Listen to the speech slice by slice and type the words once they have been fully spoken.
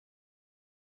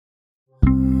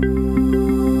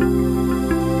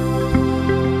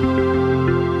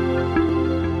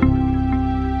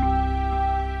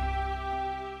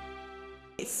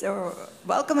So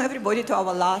welcome everybody to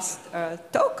our last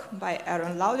talk by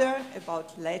A.Lauda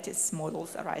about lattice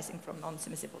models arising from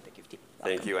non-semisimple TQFT.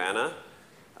 Thank you, Anna.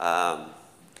 As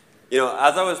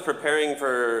I was preparing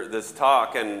for this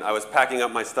talk and I was packing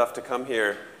up my stuff to come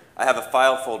here, I have a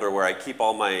file folder where I keep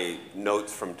all my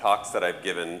notes from talks that I've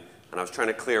given, and I was trying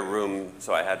to clear room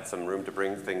so I had some room to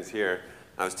bring things here.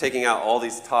 I was taking out all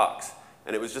these talks,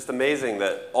 and it was just amazing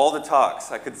that all the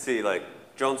talks I could see, like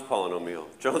Jones polynomial,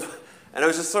 and it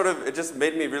was just it just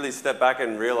made me really step back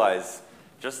and realize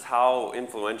just how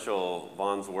influential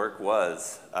Vaughan's work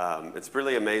was. It's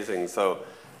really amazing. So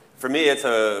for me, it's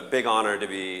a big honor to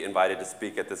be invited to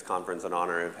speak at this conference in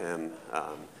honor of him.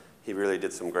 He really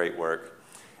did some great work.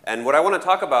 And what I want to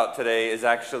talk about today is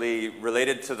actually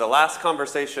related to the last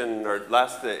conversation or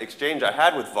last exchange I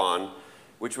had with Vaughan,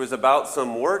 which was about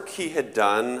some work he had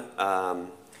done.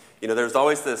 There's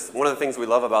always this, one of the things we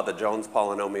love about the Jones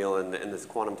polynomial and this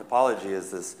quantum topology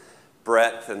is this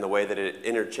breadth and the way that it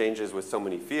interchanges with so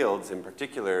many fields, in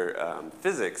particular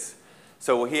physics.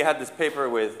 So he had this paper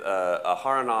with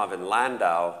Aharonov and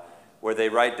Landau, where they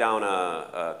write down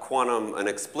an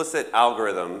explicit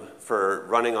algorithm for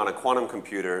running on a quantum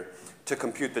computer to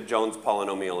compute the Jones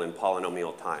polynomial in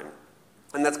polynomial time.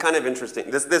 And that's kind of interesting.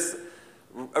 This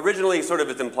originally sort of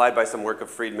is implied by some work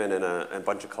of Friedman and a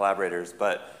bunch of collaborators,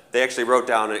 but they actually wrote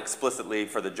down explicitly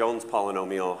for the Jones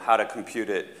polynomial how to compute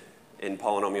it in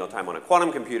polynomial time on a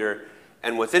quantum computer.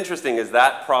 And what's interesting is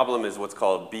that problem is what's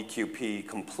called BQP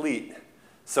complete.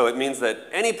 So it means that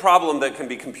any problem that can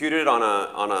be computed on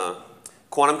a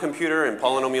quantum computer in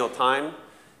polynomial time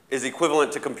is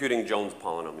equivalent to computing Jones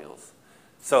polynomials.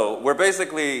 So we're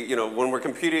basically, when we're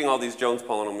computing all these Jones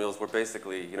polynomials, we're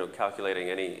basically, calculating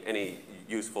any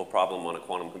useful problem on a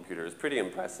quantum computer. It's pretty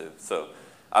impressive. So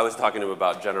I was talking to him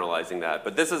about generalizing that.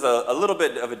 But this is a little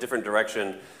bit of a different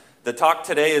direction. The talk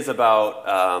today is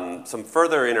about some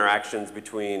further interactions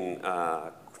between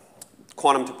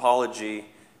quantum topology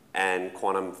and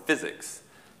quantum physics.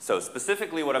 So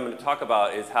specifically what I'm going to talk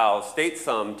about is how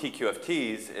state-sum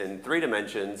TQFTs in 3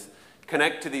 dimensions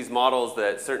connect to these models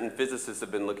that certain physicists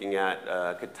have been looking at,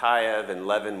 Kitaev and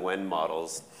Levin-Wen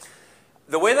models.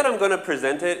 The way that I'm going to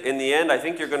present it, in the end, I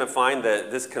think you're going to find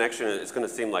that this connection is going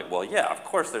to seem like, well, yeah, of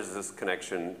course there's this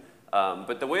connection.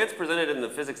 But the way it's presented in the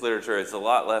physics literature, it's a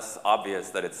lot less obvious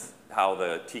that it's how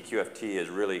the TQFT is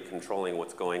really controlling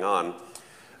what's going on.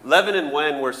 Levin and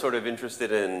Wen were sort of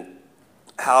interested in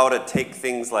how to take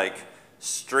things like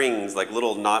strings, like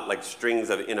little strings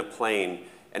in a plane,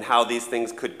 and how these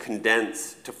things could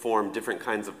condense to form different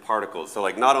kinds of particles. So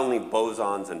like not only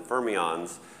bosons and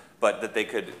fermions, but that they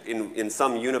could, in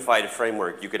some unified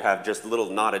framework, you could have just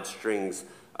little knotted strings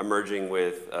emerging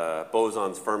with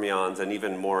bosons, fermions, and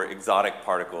even more exotic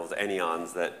particles,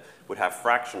 anyons, that would have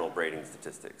fractional braiding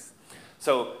statistics.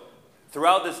 So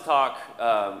throughout this talk,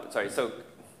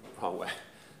 wrong way.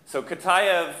 So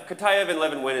Kitaev and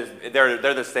Levin-Wen,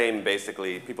 they're the same,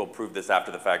 basically. People proved this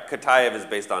after the fact. Kitaev is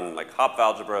based on like Hopf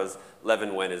algebras.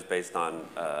 Levin-Wen is based on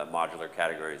modular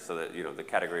categories, so that, the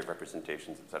category of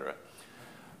representations, et cetera.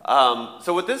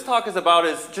 So what this talk is about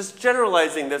is just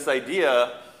generalizing this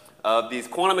idea of these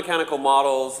quantum mechanical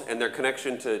models and their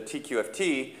connection to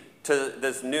TQFT to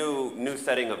this new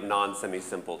setting of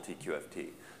non-semisimple TQFT.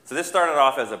 So this started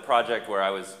off as a project where I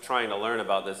was trying to learn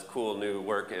about this cool new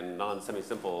work in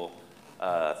non-semisimple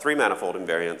 3-manifold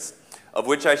invariants, of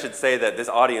which I should say that this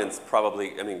audience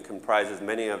probably, comprises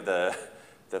many of the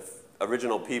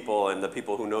original people and the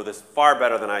people who know this far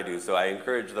better than I do. So I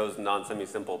encourage those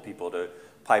non-semisimple people to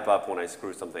pipe up when I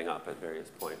screw something up at various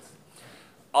points.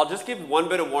 I'll just give one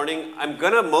bit of warning. I'm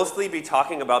going to mostly be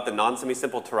talking about the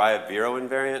non-semisimple Turayev-Vero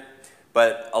invariant.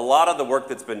 But a lot of the work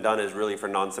that's been done is really for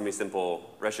non-semisimple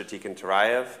Reshetik and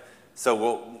Turayev.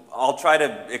 So I'll try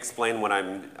to explain when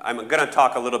I'm going to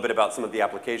talk a little bit about some of the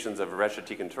applications of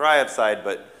Reshetik and Turayev side,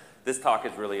 but this talk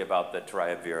is really about the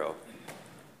Turayev-Vero.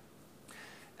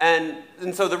 And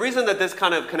so the reason that this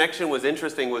kind of connection was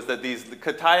interesting was that these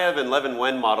Kitaev and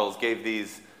Levin-Wen models gave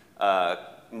these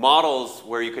models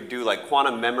where you could do like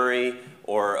quantum memory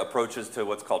or approaches to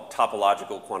what's called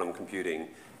topological quantum computing.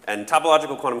 And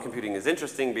topological quantum computing is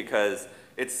interesting because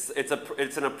it's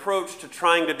an approach to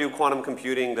trying to do quantum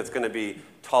computing that's going to be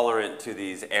tolerant to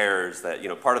these errors that,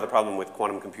 part of the problem with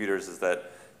quantum computers is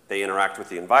that they interact with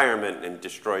the environment and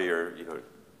destroy your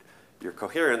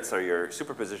coherence or your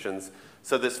superpositions.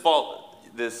 So this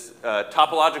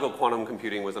topological quantum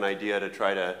computing was an idea to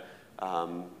try to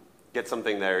get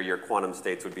something there your quantum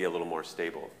states would be a little more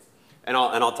stable. And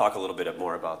I'll talk a little bit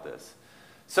more about this.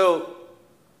 So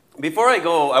before I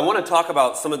go, I want to talk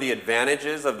about some of the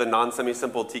advantages of the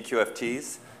non-semisimple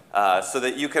TQFTs. so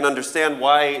that you can understand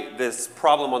why this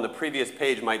problem on the previous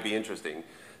page might be interesting.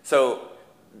 So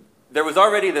there was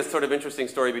already this sort of interesting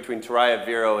story between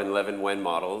Turayev-Vero and Levin-Wen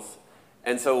models.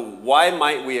 And so why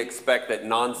might we expect that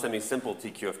non-semi-simple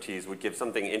TQFTs would give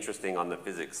something interesting on the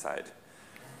physics side?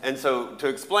 And so to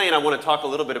explain, I want to talk a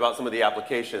little bit about some of the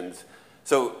applications.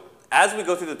 So as we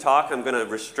go through the talk, I'm going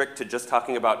to restrict to just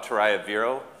talking about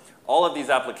Turayev-Vero. All of these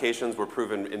applications were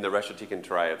proven in the Reshetikhin and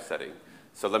Turayev setting.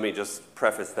 So let me just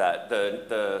preface that.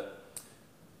 The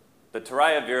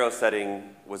Turayev-Vero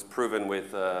setting was proven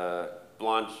with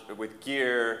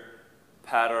Gear,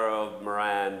 Padarov,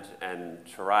 Morand, and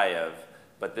Turayev.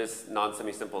 But this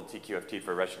non-semi-simple TQFT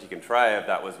for Reshetikhin and Turayev,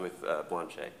 that was with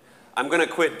Blanchet. I'm going to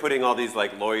quit putting all these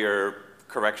like lawyer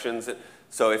corrections.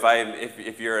 So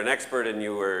if you're an expert and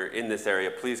you were in this area,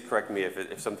 please correct me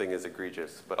if something is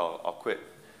egregious. But I'll quit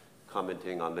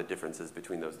commenting on the differences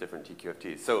between those different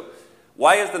TQFTs. So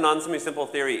why is the non-semi-simple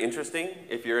theory interesting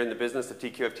if you're in the business of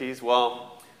TQFTs?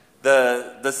 Well,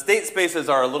 the state spaces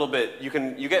are a little bit, you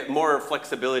get more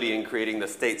flexibility in creating the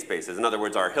state spaces. In other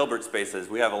words, our Hilbert spaces,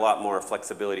 we have a lot more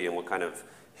flexibility in what kind of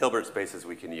Hilbert spaces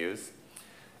we can use.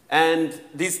 And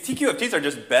these TQFTs are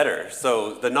just better.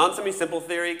 So the non-semi-simple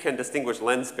theory can distinguish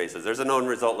lens spaces. There's a known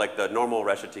result like the normal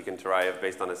Reshetikhin and Turayev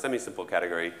based on a semi-simple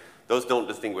category. Those don't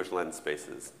distinguish lens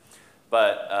spaces.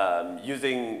 But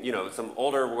using some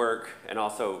older work and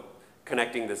also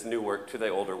connecting this new work to the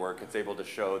older work, it's able to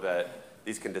show that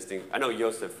these can distinguish. I know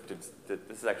Joseph,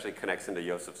 this actually connects into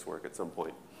Joseph's work at some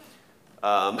point.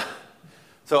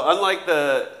 So unlike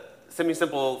the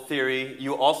semi-simple theory,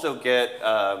 you also get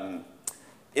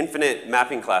infinite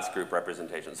mapping class group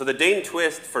representation. So the Dane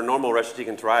twist for normal Reshetikhin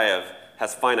and Turayev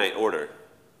has finite order.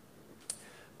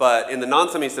 But in the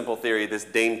non-semi-simple theory, this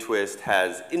Dane twist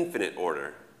has infinite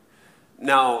order.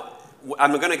 Now,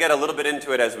 I'm going to get a little bit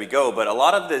into it as we go, but a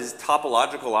lot of these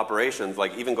topological operations,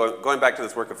 like even going back to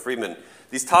this work of Friedman,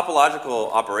 these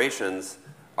topological operations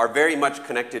are very much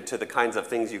connected to the kinds of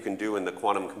things you can do in the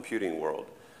quantum computing world.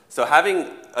 So having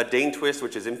a Dane twist,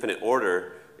 which is infinite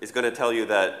order, is going to tell you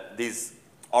that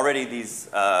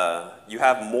you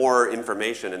have more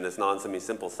information in this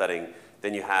non-semi-simple setting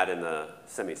than you had in the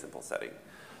semi-simple setting.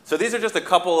 So these are just a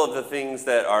couple of the things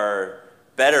that are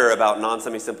better about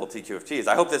non-semi-simple TQFTs.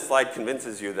 I hope this slide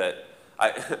convinces you that,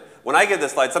 when I give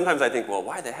this slide, sometimes I think, well,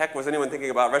 why the heck was anyone thinking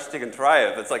about Reshetikhin and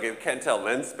Turayev? It's like it can't tell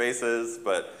lens spaces,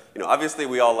 but obviously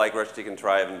we all like Reshetikhin and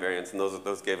Turayev invariants, and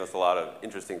those gave us a lot of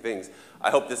interesting things.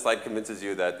 I hope this slide convinces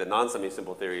you that the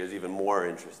non-semi-simple theory is even more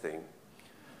interesting.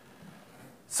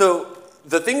 So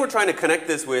the thing we're trying to connect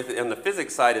this with on the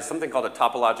physics side is something called a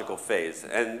topological phase.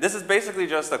 And this is basically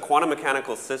just a quantum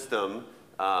mechanical system.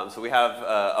 So we have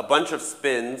a bunch of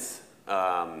spins.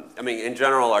 In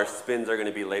general, our spins are going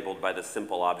to be labeled by the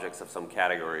simple objects of some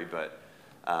category. But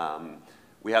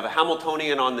we have a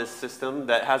Hamiltonian on this system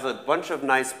that has a bunch of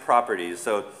nice properties.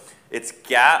 So it's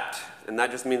gapped, and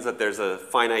that just means that there's a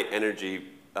finite energy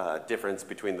difference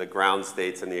between the ground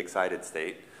states and the excited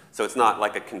state. So it's not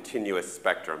like a continuous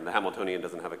spectrum. The Hamiltonian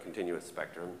doesn't have a continuous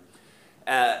spectrum.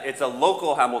 It's a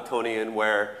local Hamiltonian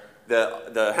where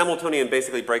the Hamiltonian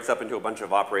basically breaks up into a bunch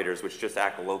of operators which just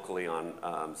act locally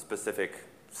on specific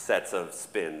sets of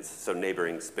spins, so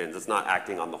neighboring spins. It's not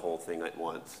acting on the whole thing at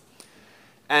once.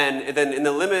 And then in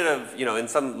the limit of, in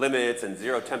some limits and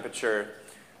zero temperature,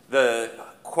 the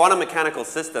quantum mechanical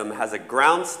system has a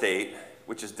ground state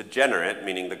which is degenerate,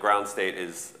 meaning the ground state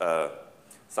is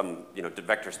some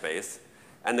vector space.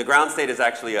 And the ground state is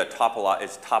actually a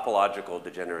topological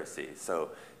degeneracy.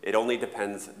 So it only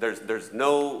depends, there's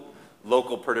no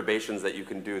local perturbations that you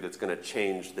can do that's going to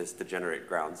change this degenerate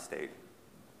ground state.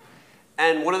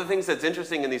 And one of the things that's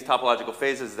interesting in these topological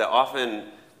phases is that often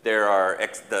there are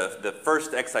the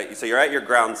first excitation, so you're at your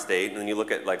ground state, and then you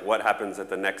look at what happens at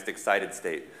the next excited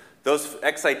state. Those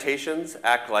excitations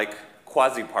act like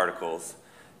quasi-particles.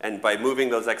 And by moving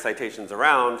those excitations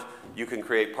around, you can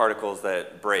create particles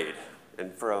that braid.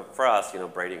 And for us,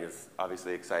 braiding is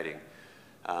obviously exciting.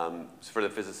 For the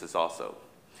physicists also.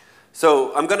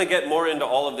 So I'm going to get more into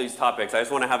all of these topics. I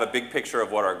just want to have a big picture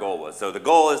of what our goal was. So the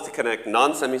goal is to connect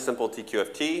non-semi-simple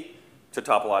TQFT to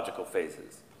topological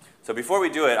phases. So before we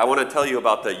do it, I want to tell you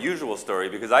about the usual story,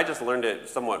 because I just learned it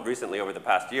somewhat recently over the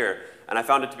past year, and I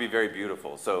found it to be very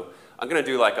beautiful. So I'm going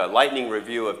to do like a lightning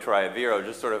review of Turayev-Vero,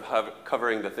 just sort of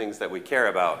covering the things that we care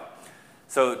about.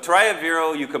 So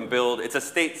Turayev-Vero, you can build, it's a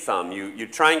state sum. You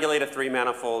triangulate a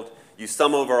three-manifold, you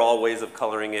sum over all ways of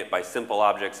coloring it by simple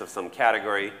objects of some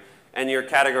category, and your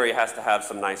category has to have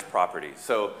some nice properties.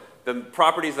 So the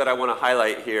properties that I want to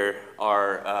highlight here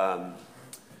are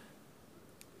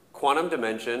quantum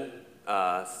dimension,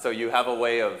 so you have a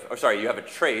way of, or sorry, you have a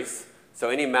trace. So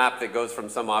any map that goes from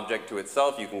some object to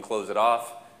itself, you can close it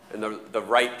off. And the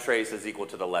right trace is equal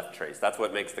to the left trace. That's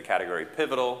what makes the category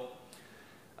pivotal.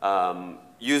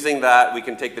 Using that, we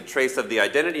can take the trace of the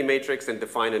identity matrix and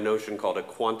define a notion called a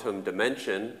quantum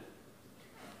dimension.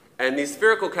 And these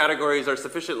spherical categories are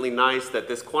sufficiently nice that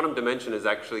this quantum dimension is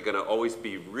actually going to always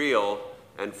be real.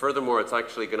 And furthermore, it's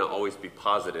actually going to always be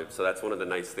positive. So that's one of the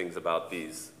nice things about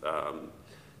these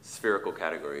spherical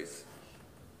categories.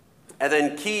 And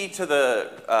then key to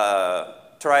the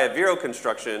Toraya-Viro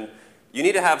construction, you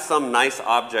need to have some nice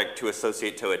object to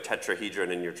associate to a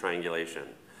tetrahedron in your triangulation.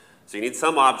 So you need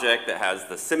some object that has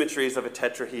the symmetries of a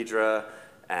tetrahedra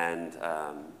and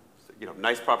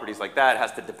nice properties like that. It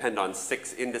has to depend on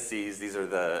 6 indices. These are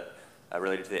the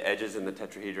related to the edges in the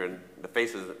tetrahedron, the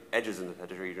faces, edges in the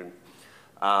tetrahedron.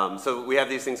 So we have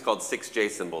these things called 6J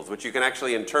symbols, which you can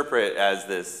actually interpret as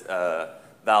this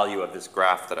value of this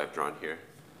graph that I've drawn here.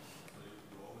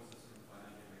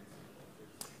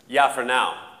 Yeah, for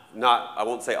now. I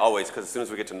won't say always, because as soon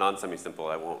as we get to non-semisimple,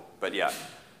 I won't. But yeah.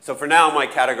 So for now, my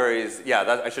categories,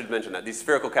 I should mention that. These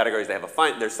spherical categories, they're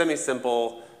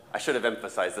semisimple. I should have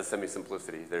emphasized the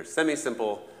semisimplicity. They're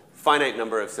semisimple, finite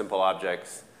number of simple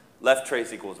objects. Left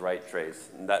trace equals right trace.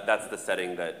 And that's the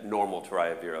setting that normal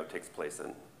Toraya-Viro takes place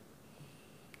in.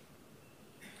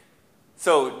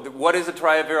 So what is a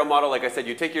Toraya-Viro model? Like I said,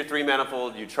 you take your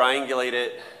 3-manifold, you triangulate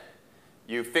it,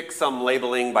 you fix some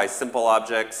labeling by simple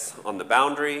objects on the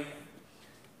boundary,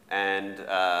 and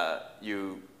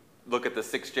you look at the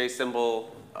 6J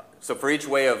symbol. So for each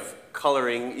way of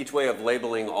coloring, each way of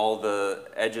labeling all the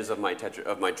edges of my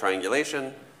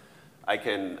triangulation, I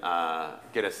can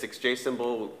get a 6J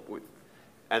symbol.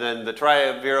 And then the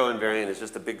Toraya-Viro invariant is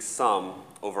just a big sum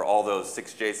over all those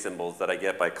 6J symbols that I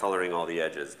get by coloring all the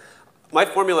edges. My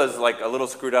formula is like a little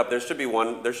screwed up. There should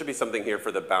be something here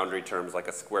for the boundary terms, like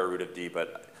a square root of D,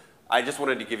 but I just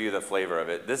wanted to give you the flavor of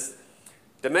it. This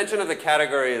dimension of the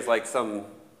category is like some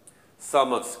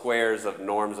sum of squares of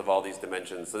norms of all these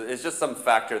dimensions. So it's just some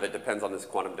factor that depends on this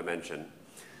quantum dimension.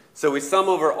 So we sum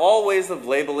over all ways of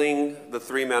labeling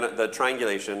the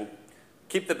triangulation,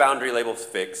 keep the boundary labels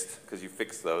fixed, because you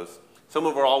fix those. Sum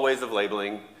over all ways of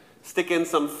labeling, stick in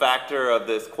some factor of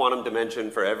this quantum dimension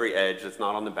for every edge that's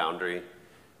not on the boundary,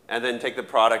 and then take the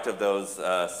product of those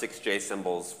 6J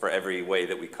symbols for every way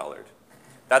that we colored.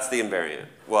 That's the invariant.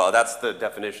 Well, that's the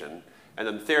definition. And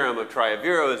then the theorem of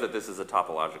Toraya-Viro is that this is a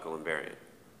topological invariant.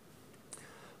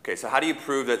 Okay, so how do you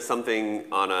prove that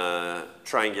something on a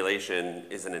triangulation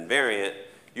is an invariant?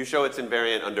 You show it's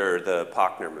invariant under the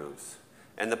Pochner moves.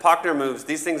 And the Pochner moves,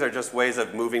 these things are just ways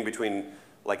of moving between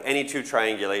like any 2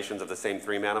 triangulations of the same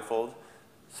 3-manifold.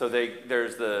 So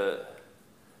there's the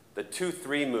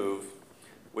 2-3 move,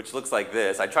 which looks like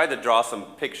this. I tried to draw some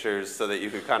pictures so that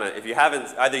you could kind of, if you haven't,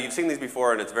 either you've seen these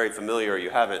before and it's very familiar or you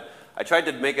haven't. I tried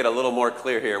to make it a little more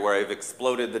clear here where I've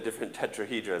exploded the different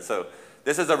tetrahedra. So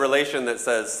this is a relation that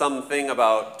says something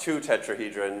about 2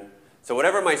 tetrahedron. So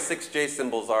whatever my 6J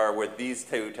symbols are with these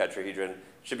 2 tetrahedron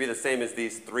should be the same as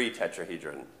these 3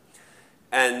 tetrahedron.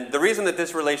 And the reason that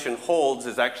this relation holds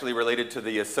is actually related to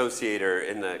the associator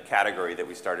in the category that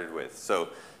we started with. So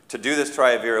to do this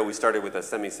Toraya-Viro, we started with a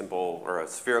semisimple or a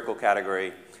spherical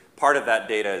category. Part of that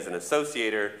data is an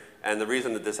associator, and the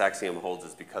reason that this axiom holds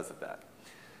is because of that.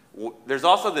 There's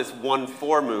also this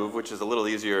 1-4 move, which is a little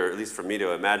easier, at least for me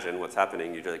to imagine what's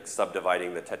happening. You're like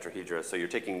subdividing the tetrahedra. So you're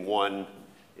taking 1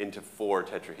 into 4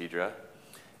 tetrahedra.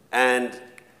 And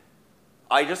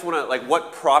I just want to, like,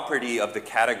 what property of the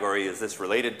category is this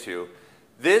related to?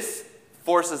 This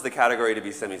forces the category to be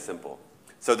semisimple.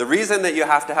 So the reason that you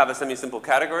have to have a semisimple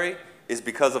category is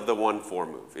because of the 1-4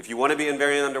 move. If you want to be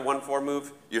invariant under 1-4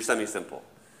 move, you're semisimple.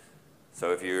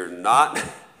 So if you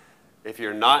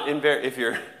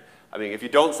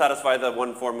don't satisfy the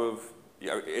 1-4 move,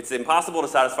 it's impossible to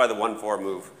satisfy the 1-4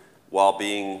 move while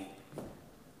being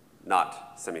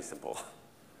not semisimple.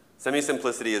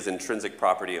 Semisimplicity is intrinsic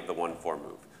property of the 1-4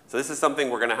 move. So this is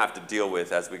something we're going to have to deal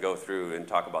with as we go through and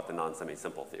talk about the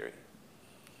non-semisimple theory.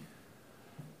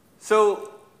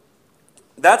 So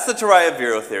that's the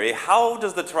Toraya-Viro theory. How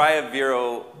does the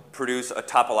Toraya-Viro produce a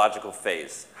topological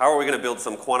phase? How are we going to build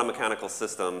some quantum mechanical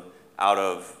system out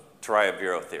of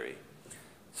Toraya-Viro theory?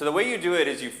 So the way you do it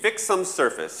is you fix some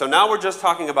surface. So now we're just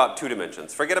talking about 2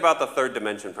 dimensions. Forget about the 3rd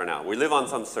dimension for now. We live on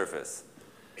some surface.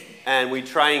 And we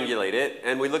triangulate it,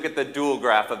 and we look at the dual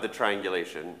graph of the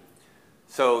triangulation.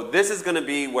 So this is going to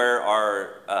be where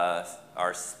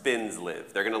our spins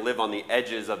live. They're going to live on the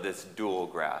edges of this dual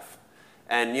graph.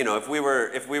 And if we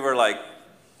were like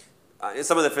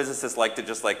some of the physicists like to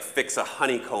just like fix a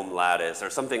honeycomb lattice or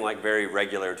something like very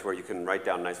regular to where you can write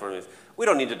down nice formulas. We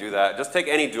don't need to do that. Just take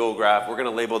any dual graph. We're going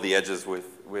to label the edges we're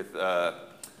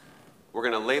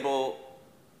going to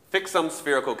fix some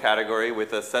spherical category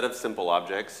with a set of simple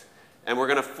objects. And we're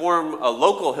going to form a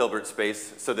local Hilbert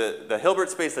space. So the Hilbert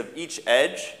space of each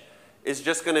edge is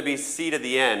just going to be c to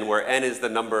the n, where n is the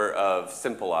number of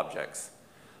simple objects.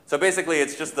 So basically,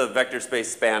 it's just the vector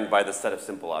space spanned by the set of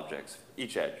simple objects,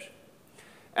 each edge.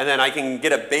 And then I can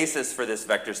get a basis for this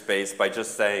vector space by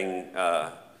just saying,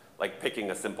 like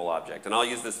picking a simple object. And I'll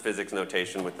use this physics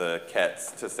notation with the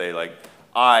kets to say, like,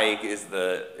 I is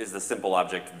the simple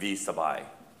object v sub I.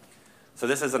 So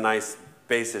this is a nice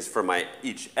basis for my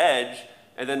each edge.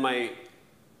 And then my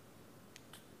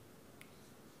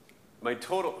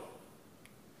total,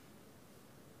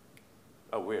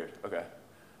 oh, weird, okay.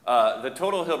 The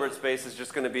total Hilbert space is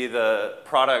just going to be the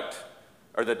product,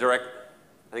 or the direct,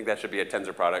 I think that should be a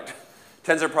tensor product.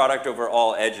 Tensor product over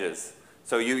all edges.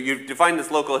 So you define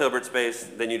this local Hilbert space,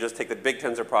 then you just take the big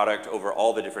tensor product over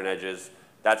all the different edges.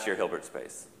 That's your Hilbert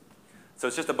space. So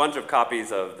it's just a bunch of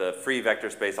copies of the free vector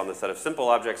space on the set of simple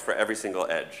objects for every single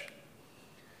edge.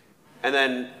 And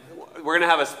then we're going to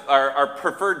have our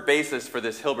preferred basis for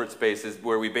this Hilbert space is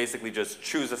where we basically just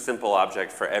choose a simple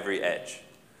object for every edge.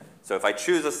 So if I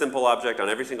choose a simple object on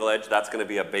every single edge, that's going to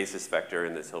be a basis vector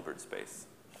in this Hilbert space.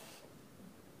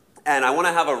 And I want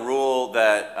to have a rule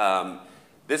that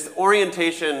this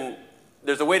orientation,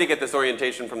 there's a way to get this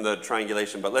orientation from the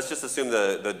triangulation, but let's just assume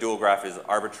the dual graph is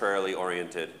arbitrarily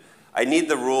oriented. I need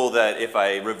the rule that if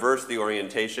I reverse the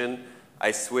orientation,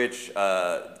 I switch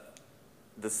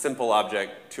the simple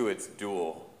object to its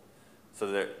dual.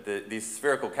 So these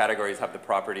spherical categories have the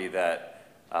property that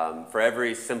for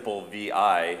every simple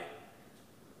VI,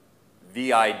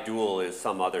 VI dual is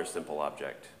some other simple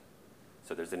object.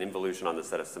 So there's an involution on the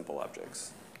set of simple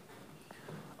objects.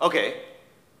 Okay,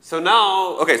 so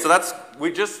now, so that's,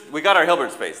 we got our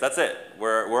Hilbert space. That's it.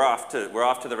 We're off to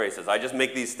the races. I just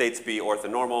make these states be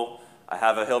orthonormal. I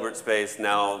have a Hilbert space.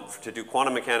 Now, to do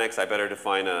quantum mechanics, I better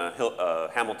define a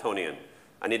Hamiltonian.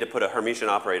 I need to put a Hermitian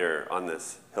operator on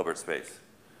this Hilbert space.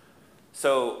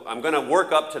 So I'm going to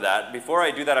work up to that. Before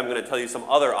I do that, I'm going to tell you some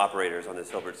other operators on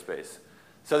this Hilbert space.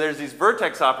 So there's these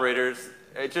vertex operators.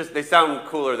 They sound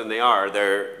cooler than they are.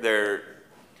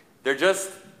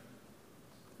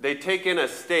 They take in a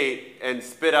state and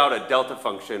spit out a delta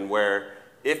function where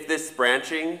if this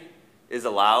branching is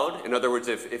allowed, in other words,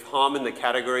 if Hom in the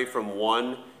category from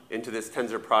 1 into this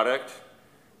tensor product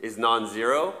is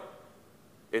non-zero,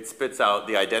 it spits out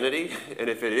the identity. And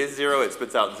if it is 0, it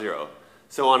spits out 0.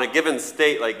 So on a given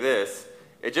state like this,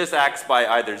 it just acts by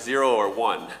either 0 or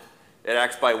 1. It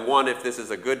acts by 1 if this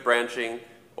is a good branching,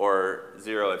 or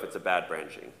 0 if it's a bad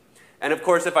branching. And of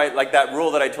course, if like that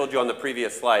rule that I told you on the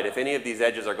previous slide, if any of these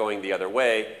edges are going the other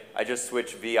way, I just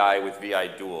switch VI with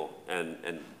VI dual, and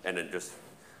it just,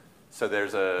 so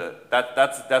there's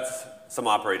that's some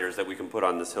operators that we can put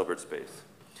on this Hilbert space.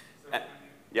 So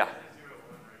yeah.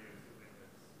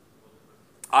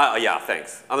 Yeah,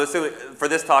 thanks. I'm assuming, for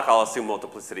this talk, I'll assume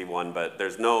multiplicity 1, but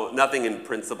there's nothing in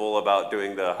principle about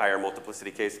doing the higher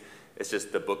multiplicity case. It's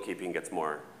just the bookkeeping gets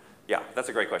more. Yeah, that's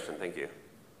a great question. Thank you.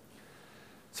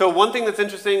 So one thing that's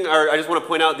interesting, or I just want to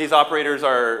point out, these operators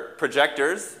are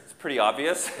projectors. It's pretty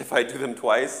obvious. If I do them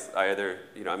twice, I'm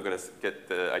going to get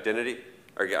the identity,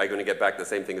 or I'm going to get back the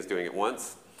same thing as doing it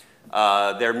once.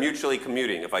 They're mutually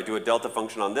commuting. If I do a delta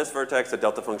function on this vertex, a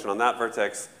delta function on that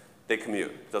vertex, they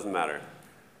commute. It doesn't matter.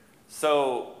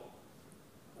 So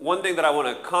one thing that I want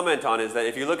to comment on is that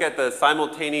if you look at the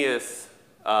simultaneous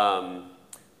 +1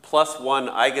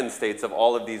 eigenstates of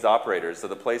all of these operators, so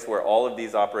the place where all of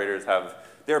these operators have,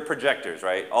 they're projectors,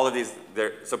 right? All of these,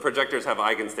 so projectors have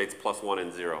eigenstates +1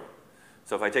 and 0.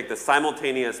 So if I take the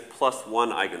simultaneous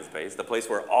 +1 eigenspace, the place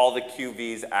where all the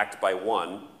QVs act by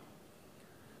 1,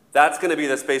 that's going to be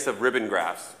the space of ribbon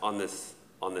graphs on this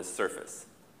surface.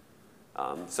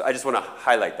 So I just want to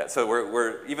highlight that.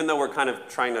 So even though we're kind of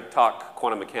trying to talk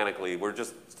quantum mechanically, we're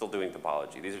just still doing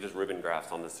topology. These are just ribbon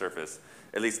graphs on the surface.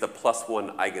 At least the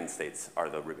 +1 eigenstates are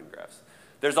the ribbon graphs.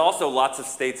 There's also lots of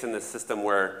states in this system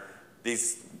where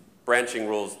these branching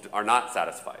rules are not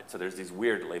satisfied. So there's these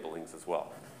weird labelings as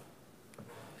well.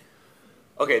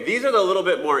 Okay, these are the little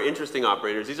bit more interesting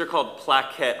operators. These are called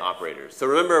plaquette operators. So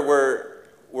remember,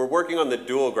 we're working on the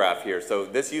dual graph here. So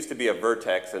this used to be a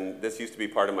vertex, and this used to be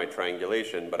part of my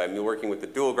triangulation, but I'm working with the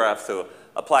dual graph. So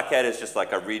a plaquette is just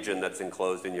like a region that's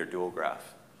enclosed in your dual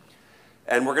graph.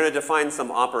 And we're going to define some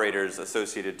operators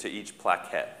associated to each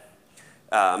plaquette.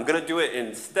 I'm going to do it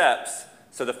in steps,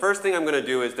 So the first thing I'm going to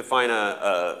do is define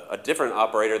a different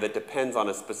operator that depends on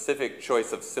a specific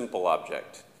choice of simple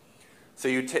object. So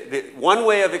one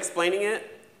way of explaining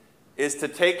it is to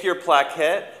take your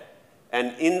plaquette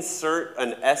and insert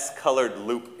an S-colored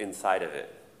loop inside of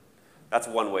it. That's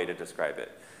one way to describe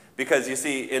it. Because you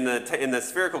see, in the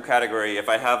spherical category, if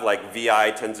I have like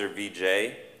VI tensor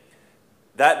Vj,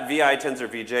 that VI tensor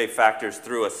Vj factors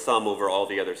through a sum over all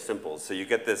the other simples. So you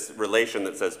get this relation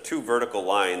that says two vertical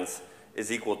lines is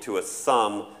equal to a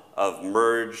sum of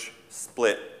merge,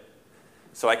 split.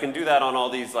 So I can do that on all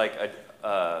these like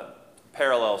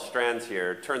parallel strands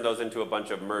here, turn those into a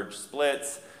bunch of merge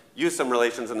splits, use some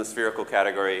relations in the spherical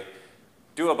category,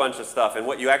 do a bunch of stuff, and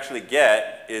what you actually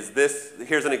get is this.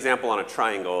 Here's an example on a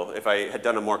triangle. If I had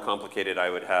done a more complicated, I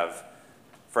would have,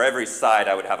 for every side,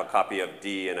 I would have a copy of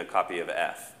D and a copy of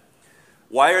F.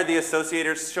 Why are the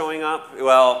associators showing up?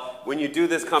 Well, when you do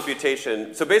this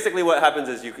computation, so basically what happens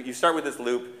is you start with this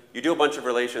loop, you do a bunch of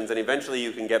relations, and eventually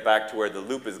you can get back to where the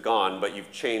loop is gone, but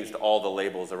you've changed all the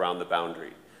labels around the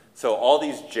boundary. So all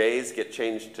these J's get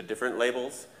changed to different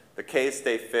labels, the K's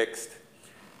stay fixed,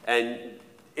 and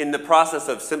in the process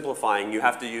of simplifying, you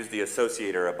have to use the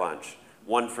associator a bunch,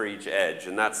 one for each edge,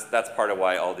 and that's part of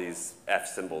why all these F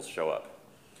symbols show up.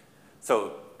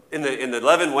 So in the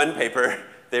Levin-Wen paper,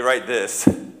 they write this.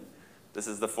 This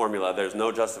is the formula. There's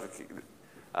no justification.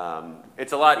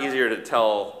 It's a lot easier to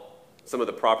tell some of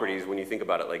the properties when you think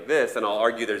about it like this, and I'll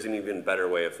argue there's an even better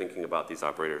way of thinking about these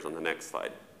operators on the next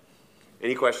slide.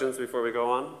 Any questions before we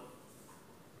go on?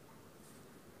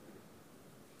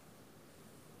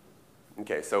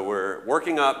 Okay, so we're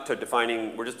working up to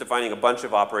we're just defining a bunch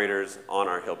of operators on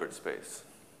our Hilbert space.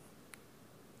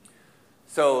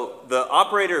 So the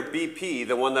operator BP,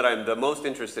 the one that I'm the most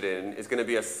interested in, is going to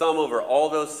be a sum over all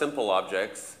those simple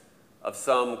objects of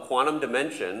some quantum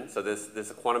dimension, so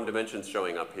this quantum dimension is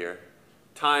showing up here,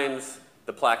 times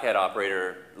the plaquette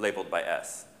operator labeled by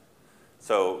S.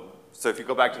 So if you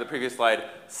go back to the previous slide,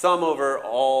 sum over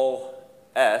all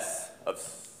S of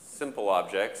simple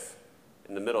objects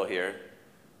in the middle here,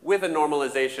 with a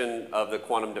normalization of the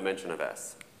quantum dimension of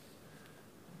S.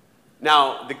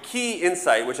 Now, the key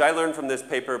insight, which I learned from this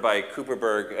paper by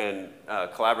Cooperberg and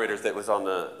collaborators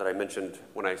that I mentioned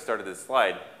when I started this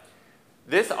slide,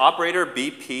 this operator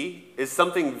BP is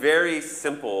something very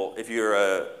simple if you're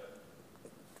a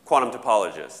quantum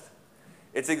topologist.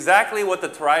 It's exactly what the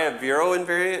Taraya-Viro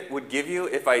invariant would give you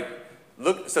if I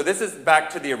look. So this is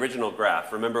back to the original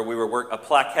graph. Remember, a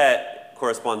plaquette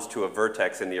corresponds to a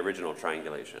vertex in the original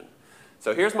triangulation.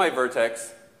 So here's my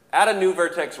vertex. Add a new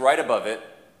vertex right above it.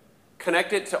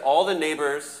 Connect it to all the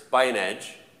neighbors by an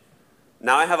edge.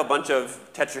 Now I have a bunch of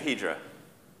tetrahedra.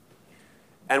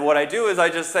 And what I do is I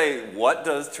just say, what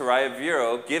does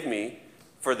Taraya-Viro give me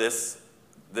for this,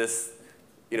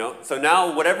 so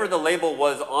now whatever the label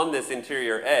was on this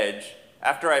interior edge,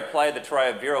 after I apply the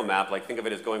Taraya-Viro map, like think of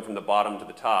it as going from the bottom to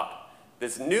the top,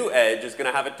 this new edge is going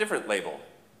to have a different label.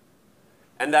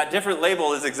 And that different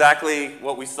label is exactly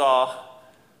what we saw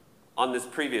on this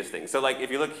previous thing. So like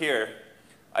if you look here,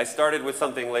 I started with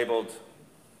something labeled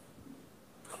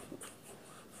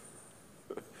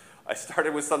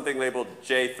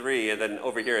J3, and then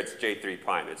over here it's J3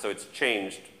 prime. And so it's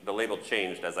changed, the label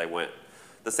changed as I went.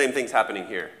 The same thing's happening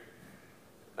here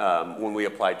when we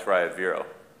applied Taraya-Viro.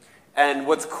 And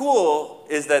what's cool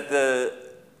is that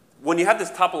when you have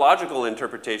this topological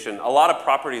interpretation, a lot of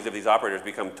properties of these operators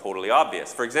become totally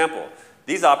obvious. For example,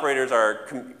 these operators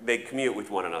they commute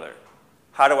with one another.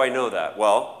 How do I know that?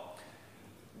 Well,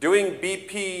 doing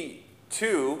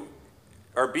BP2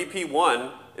 or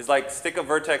BP1 is like stick a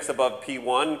vertex above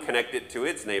P1, connect it to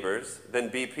its neighbors, then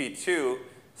BP2,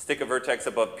 stick a vertex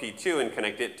above P2 and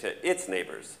connect it to its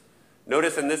neighbors.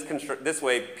 Notice in this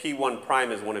way, P1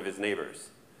 prime is one of his neighbors.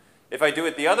 If I do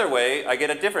it the other way, I get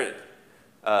a different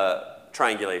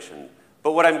triangulation.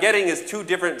 But what I'm getting is two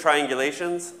different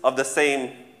triangulations of the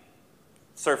same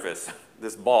surface,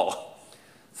 this ball.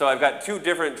 So I've got two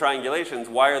different triangulations.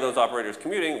 Why are those operators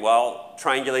commuting? Well,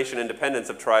 triangulation independence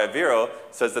of Taraya-Viro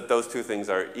says that those two things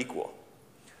are equal.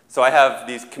 So I have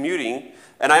these commuting,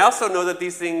 and I also know that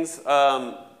these things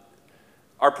are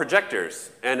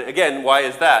projectors. And again, why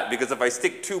is that? Because if I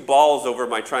stick two balls over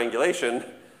my triangulation,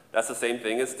 that's the same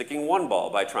thing as sticking one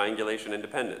ball by triangulation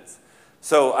independence.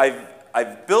 So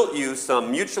I've built you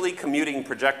some mutually commuting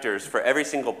projectors for every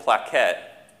single plaquette,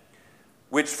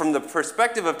 which from the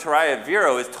perspective of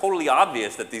Taraya-Viro is totally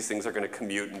obvious that these things are going to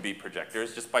commute and be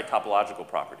projectors just by topological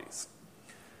properties.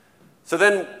 So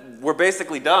then we're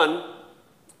basically done.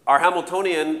 Our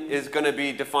Hamiltonian is going to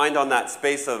be defined on that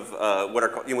space of what are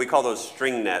called, we call those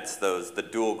string nets, the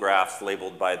dual graphs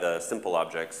labeled by the simple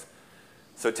objects.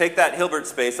 So take that Hilbert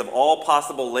space of all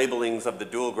possible labelings of the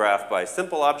dual graph by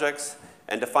simple objects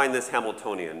and define this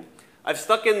Hamiltonian. I've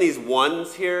stuck in these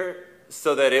ones here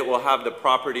so that it will have the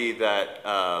property that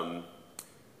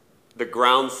the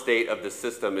ground state of the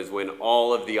system is when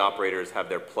all of the operators have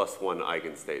their +1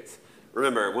 eigenstates.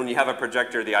 Remember, when you have a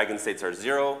projector, the eigenstates are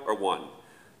 0 or 1.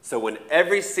 So when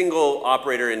every single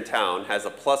operator in town has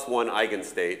a +1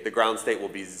 eigenstate, the ground state will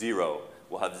be 0.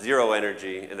 We'll have 0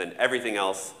 energy, and then everything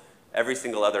else, every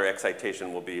single other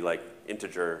excitation will be like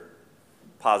integer,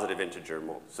 positive integer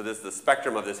mode. So the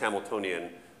spectrum of this Hamiltonian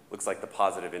looks like the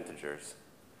positive integers.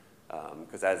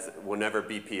 Because whenever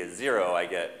BP is 0, I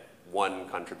get 1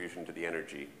 contribution to the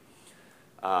energy.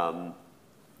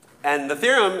 And the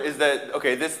theorem is that,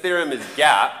 okay, this theorem is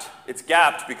gapped. It's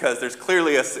gapped because there's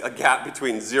clearly a gap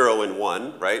between 0 and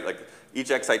 1, right? Like each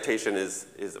excitation is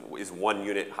 1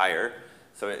 unit higher,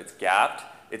 so it's gapped.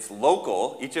 It's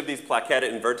local. Each of these plaquette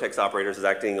and vertex operators is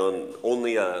acting on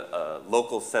only a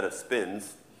local set of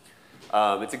spins.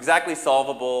 It's exactly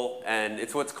solvable, and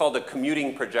it's what's called a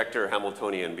commuting projector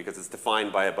Hamiltonian because it's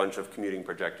defined by a bunch of commuting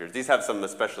projectors. These have some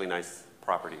especially nice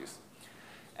properties.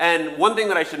 And one thing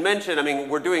that I should mention, I mean,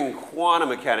 we're doing quantum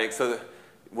mechanics, so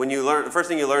when you learn, the first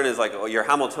thing you learn is like, oh, your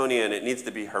Hamiltonian, it needs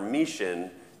to be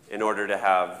Hermitian in order to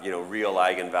have, real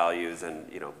eigenvalues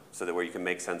and, so that where you can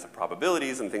make sense of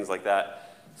probabilities and things like that.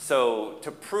 So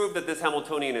to prove that this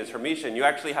Hamiltonian is Hermitian, you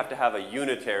actually have to have a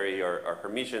unitary or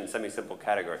Hermitian semisimple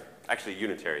category, actually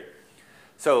unitary.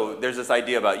 So there's this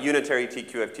idea about unitary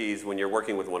TQFTs. When you're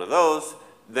working with one of those,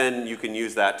 then you can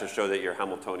use that to show that your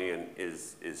Hamiltonian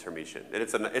is Hermitian. And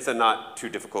it's a not too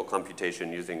difficult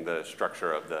computation using the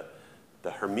structure of the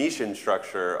Hermitian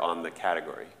structure on the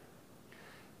category.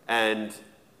 And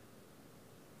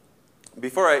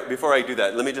before I do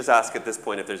that, let me just ask at this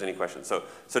point if there's any questions. So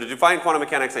to define quantum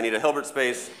mechanics, I need a Hilbert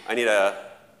space, I need a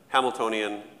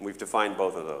Hamiltonian. We've defined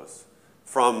both of those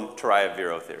from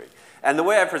Turayev-Vero theory. And the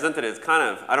way I presented it is kind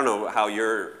of, I don't know how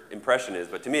your impression is,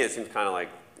 but to me it seems kind of like,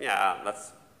 yeah,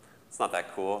 it's not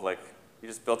that cool. Like, you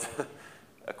just built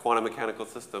a quantum mechanical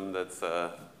system that's,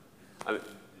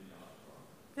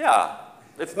 yeah.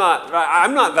 It's not,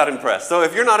 I'm not that impressed. So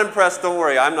if you're not impressed, don't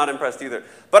worry, I'm not impressed either.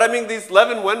 But I mean, these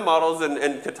Levin-Wen models and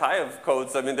Kitaev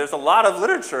codes, I mean, there's a lot of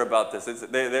literature about this.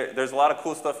 There's a lot of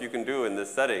cool stuff you can do in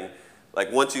this setting.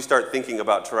 Like once you start thinking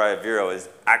about Turayev-Vero is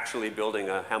actually building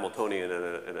a Hamiltonian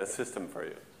in a system for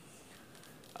you.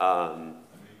 I mean,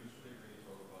 usually when you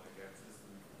talk about a gap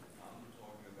system, we're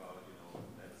talking about,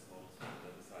 lattice models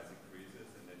that the size increases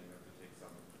and then you have to take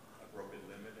some appropriate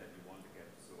limit and you want the gap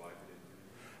to survive it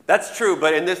infinity. That's true,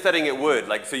 but in this setting it would.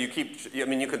 Like, so you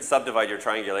could subdivide your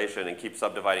triangulation and keep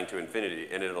subdividing to infinity,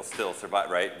 and it'll still survive,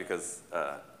 right? Because,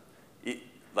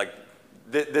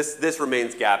 this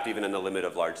remains gapped even in the limit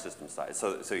of large system size.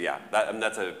 So yeah,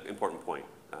 that's an important point.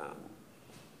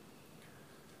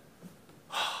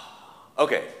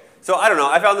 Okay, so I don't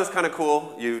know. I found this kind of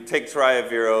cool. You take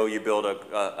Turayev-Vero, you build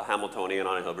a Hamiltonian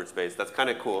on a Hilbert space. That's kind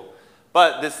of cool.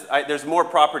 But there's more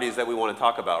properties that we want to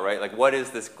talk about, right? Like, what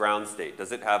is this ground state?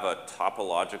 Does it have a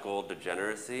topological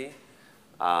degeneracy?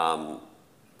 Well,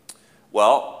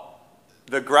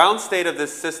 the ground state of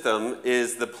this system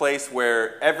is the place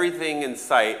where everything in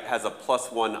sight has a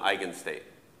 +1 eigenstate.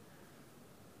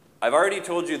 I've already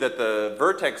told you that the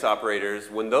vertex operators,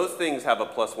 when those things have a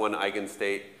 +1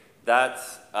 eigenstate,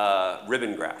 that's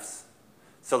ribbon graphs.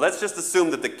 So let's just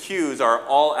assume that the Qs are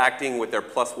all acting with their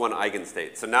 +1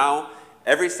 eigenstate. So now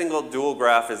every single dual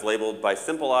graph is labeled by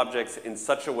simple objects in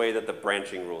such a way that the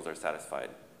branching rules are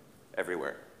satisfied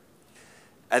everywhere.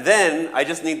 And then I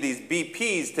just need these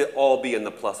BPs to all be in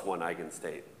the +1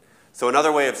 eigenstate. So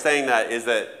another way of saying that is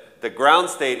that the ground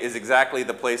state is exactly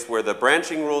the place where the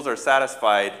branching rules are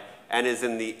satisfied and is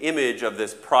in the image of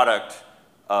this product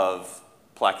of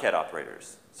plaquette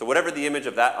operators. So whatever the image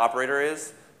of that operator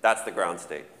is, that's the ground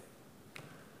state.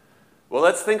 Well,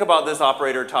 let's think about this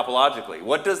operator topologically.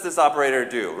 What does this operator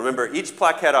do? Remember, each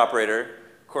plaquette operator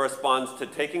corresponds to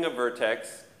taking a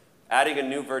vertex, adding a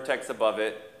new vertex above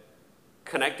it,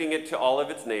 connecting it to all of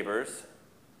its neighbors.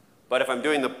 But if I'm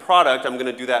doing the product, I'm going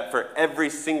to do that for every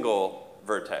single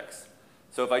vertex.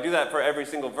 So if I do that for every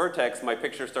single vertex, my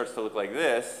picture starts to look like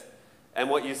this. And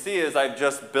what you see is I've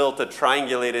just built a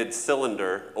triangulated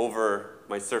cylinder over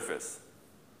my surface.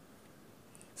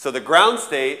 So the ground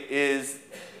state is,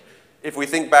 if we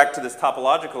think back to this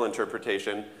topological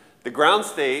interpretation, the ground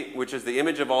state, which is the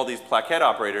image of all these plaquette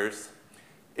operators,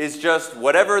 is just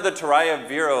whatever the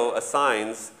Turayev-Vero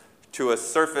assigns to a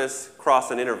surface cross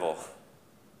an interval.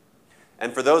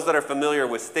 And for those that are familiar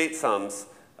with state sums,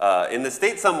 in the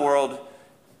state sum world,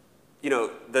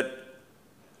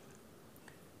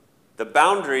 the the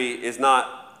boundary is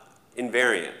not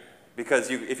invariant, because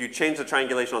if you change the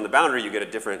triangulation on the boundary, you get a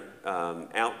different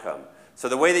outcome. So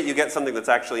the way that you get something that's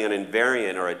actually an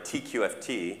invariant or a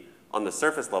TQFT on the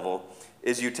surface level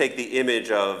is you take the image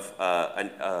of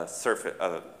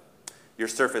your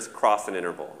surface cross an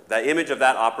interval. That image of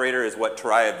that operator is what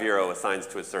Toraya-Viro assigns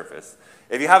to a surface.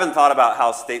 If you haven't thought about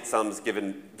how state sums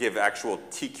give actual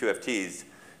TQFTs,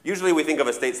 usually we think of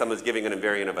a state sum as giving an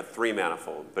invariant of a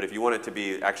 3-manifold. But if you want it to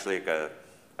be actually like a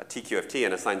TQFT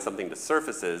and assign something to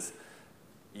surfaces,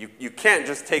 you can't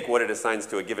just take what it assigns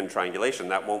to a given triangulation.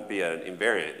 That won't be an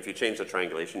invariant. If you change the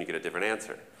triangulation, you get a different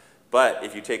answer. But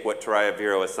if you take what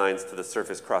Toraya-Viro assigns to the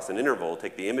surface cross an interval,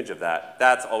 take the image of that,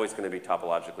 that's always going to be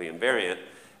topologically invariant.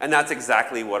 And that's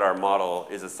exactly what our model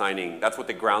is assigning. That's what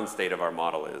the ground state of our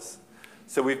model is.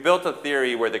 So we've built a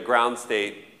theory where the ground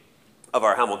state of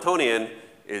our Hamiltonian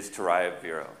is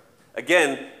Toraya-Viro.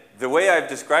 Again, the way I've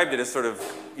described it is sort of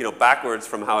backwards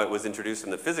from how it was introduced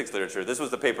in the physics literature. This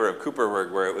was the paper of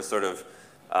Cooperberg where it was sort of,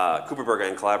 Cooperberg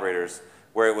and collaborators,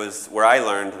 where I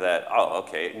learned that, oh,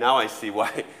 okay, now I see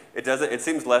why it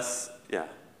seems less, yeah.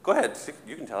 Go ahead,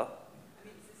 you can tell. I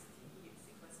mean, this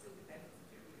sequence still depends on the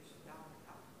triangulation down,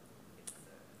 up.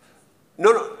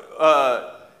 No,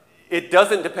 it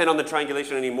doesn't depend on the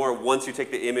triangulation anymore once you take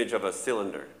the image of a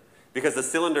cylinder. Because the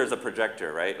cylinder is a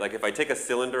projector, right? Like if I take a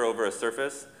cylinder over a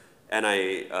surface and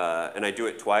I do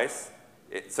it twice,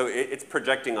 it's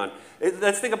projecting on,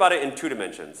 let's think about it in 2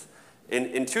 dimensions.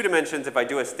 In 2 dimensions, if I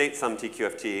do a state sum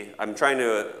TQFT, I'm trying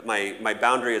to, my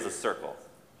boundary is a circle.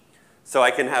 So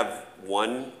I can have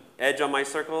 1 edge on my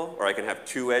circle, or I can have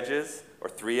 2 edges, or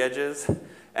 3 edges.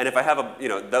 And if I have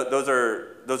those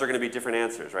are going to be different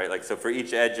answers, right? Like, so for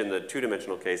each edge in the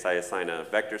 2-dimensional case, I assign a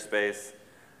vector space.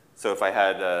 So if I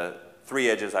had 3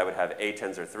 edges, I would have A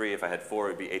tensor 3. If I had 4, it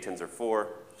would be A tensor 4.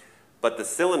 But the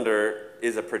cylinder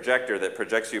is a projector that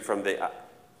projects you from the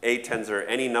A tensor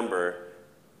any number.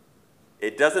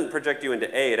 It doesn't project you into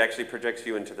A, it actually projects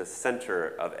you into the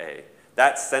center of A.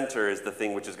 That center is the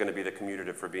thing which is going to be the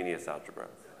commutative Frobenius algebra.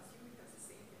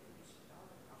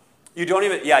 You don't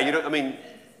even, yeah, you don't, I mean,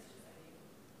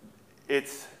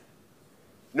 it's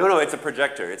a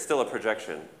projector. It's still a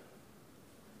projection.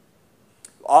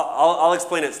 I'll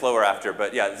explain it slower after,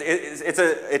 but yeah,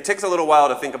 it takes a little while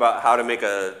to think about how to make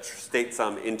a state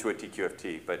sum into a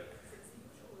TQFT, but.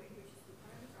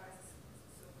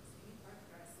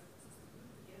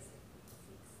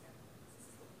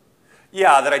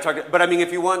 Yeah, that I talked, but I mean,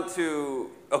 if you want to,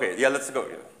 okay, yeah, let's go,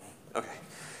 yeah. Okay.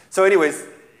 So anyways,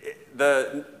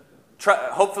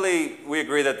 hopefully we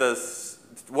agree that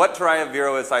what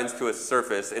Toraya-Viro assigns to a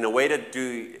surface in a way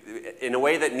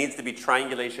that needs to be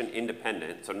triangulation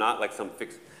independent, so not like some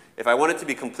fixed, if I want it to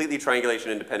be completely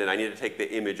triangulation independent, I need to take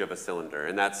the image of a cylinder,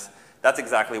 and that's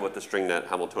exactly what the string net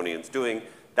Hamiltonian's doing.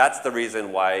 That's the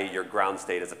reason why your ground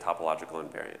state is a topological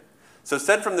invariant. So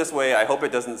said from this way, I hope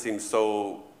it doesn't seem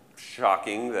so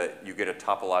shocking that you get a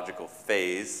topological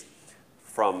phase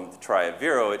from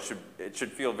Toraya-Viro. It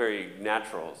should feel very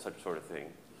natural, such sort of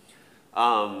thing.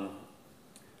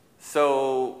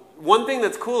 So one thing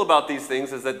that's cool about these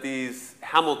things is that these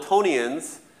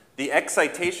Hamiltonians, the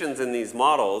excitations in these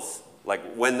models, like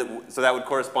so that would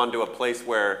correspond to a place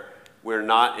where we're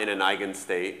not in an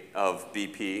eigenstate of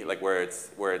BP, like where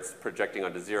it's projecting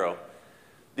onto 0.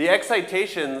 The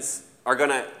excitations are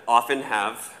going to often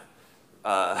have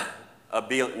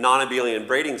non-abelian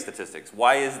braiding statistics.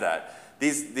 Why is that?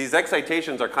 These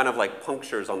excitations are kind of like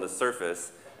punctures on the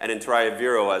surface, and in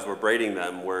Toraya-Viro, as we're braiding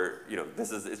them,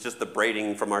 it's just the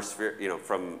braiding from our sphere,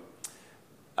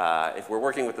 if we're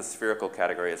working with the spherical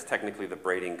category, it's technically the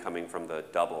braiding coming from the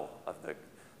double of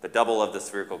the double of the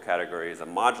spherical category is a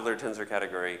modular tensor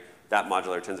category. That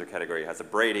modular tensor category has a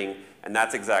braiding, and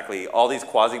that's exactly, all these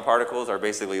quasi-particles are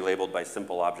basically labeled by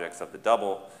simple objects of the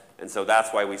double, and so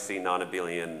that's why we see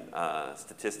non-abelian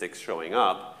statistics showing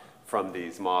up from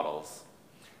these models.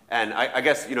 And I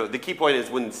guess the key point is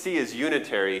when C is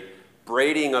unitary,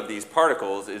 braiding of these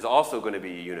particles is also going to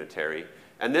be unitary.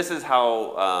 And this is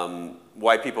how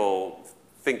why people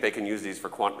think they can use these for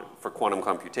quantum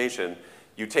computation.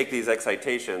 You take these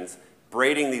excitations,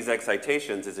 braiding these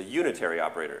excitations is a unitary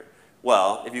operator.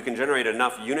 Well, if you can generate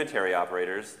enough unitary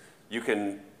operators, you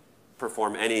can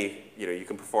perform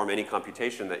any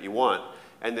computation that you want.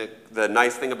 And the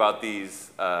nice thing about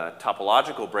these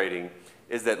topological braiding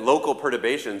is that local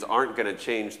perturbations aren't going to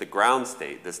change the ground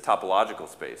state, this topological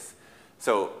space.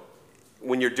 So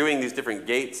when you're doing these different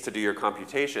gates to do your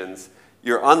computations,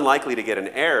 you're unlikely to get an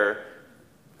error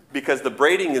because the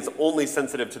braiding is only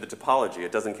sensitive to the topology.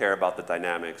 It doesn't care about the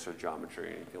dynamics or geometry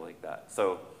or anything like that.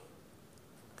 So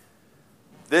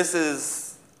this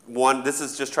is this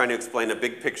is just trying to explain a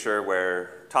big picture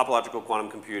where topological quantum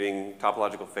computing,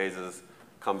 topological phases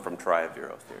come from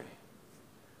triad-zero theory.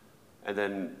 And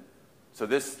then, so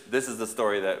this is the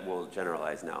story that we'll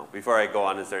generalize now. Before I go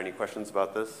on, is there any questions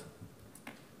about this?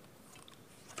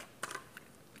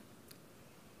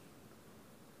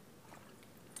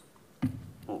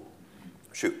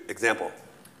 Shoot, example.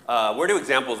 Where do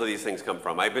examples of these things come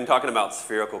from? I've been talking about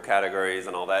spherical categories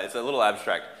and all that. It's a little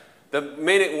abstract.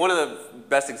 One of the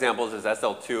best examples is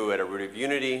SL2 at a root of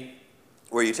unity,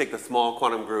 where you take the small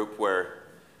quantum group where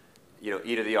e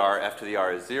to the r, f to the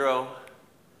r is 0.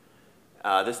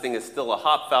 This thing is still a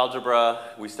Hopf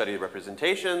algebra. We studied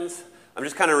representations. I'm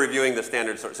just kind of reviewing the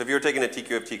standard sort. So if you were taking a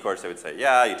TQFT course, I would say,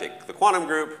 yeah, you take the quantum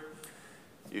group,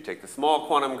 you take the small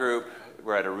quantum group,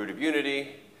 we're at a root of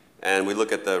unity, and we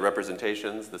look at the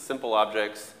representations, the simple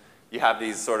objects. You have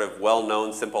these sort of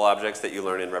well-known simple objects that you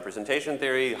learn in representation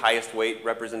theory, highest weight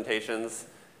representations.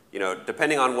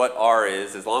 Depending on what R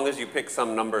is, as long as you pick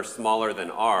some number smaller than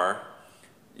R,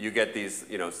 you get these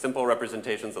simple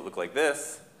representations that look like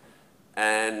this.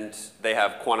 And they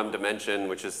have quantum dimension,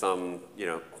 which is some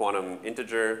quantum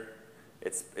integer.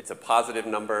 It's a positive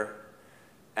number.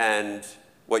 And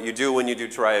what you do when you do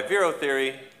triad-zero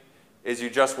theory is you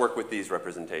just work with these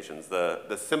representations.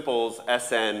 The simples,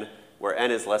 Sn, where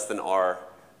n is less than r,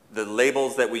 the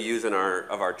labels that we use of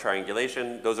our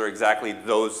triangulation, those are exactly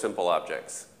those simple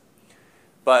objects.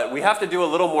 But we have to do a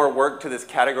little more work to this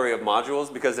category of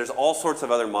modules because there's all sorts of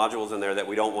other modules in there that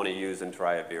we don't want to use in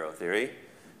triad-zero theory.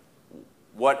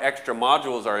 What extra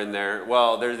modules are in there?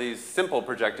 Well, there's these simple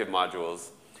projective modules.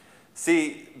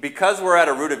 See, because we're at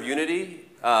a root of unity,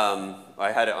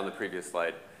 I had it on the previous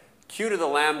slide, q to the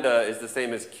lambda is the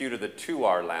same as q to the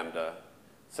 2r lambda.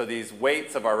 So these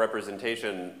weights of our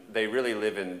representation, they really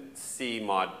live in C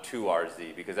mod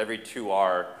 2rz, because every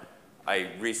 2r I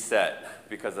reset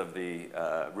because of the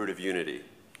root of unity.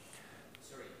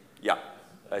 Sorry. Yeah,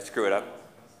 I screw it up.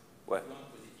 What?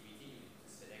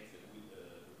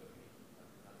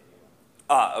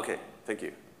 Okay, thank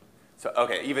you. So,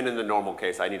 okay, even in the normal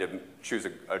case, I need to choose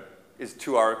is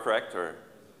 2r correct, or?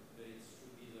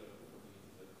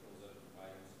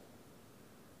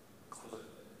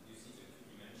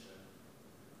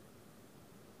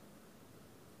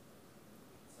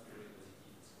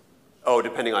 Oh,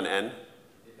 depending on n?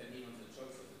 Depending on the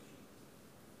choice of the two.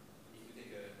 If you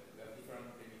take a different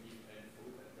primitive n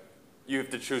foot, you have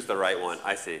to choose the right one.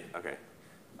 I see. Okay.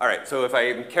 All right. So if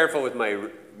I'm careful with my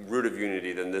root of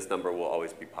unity, then this number will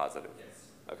always be positive. Yes.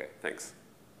 Okay. Thanks.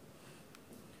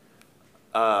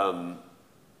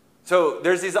 So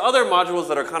there's these other modules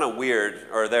that are kind of weird,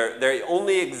 or they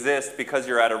only exist because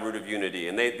you're at a root of unity,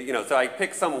 and so I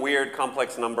pick some weird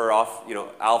complex number off,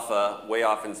 alpha, way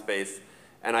off in space.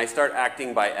 And I start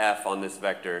acting by f on this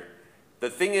vector. The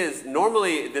thing is,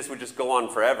 normally this would just go on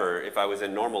forever if I was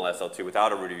in normal SL2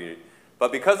 without a root of unity.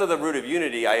 But because of the root of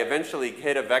unity, I eventually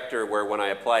hit a vector where when I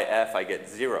apply f, I get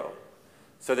 0.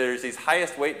 So there's these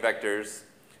highest weight vectors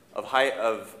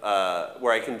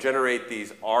where I can generate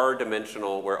these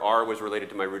r-dimensional, where r was related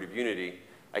to my root of unity.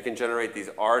 I can generate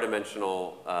these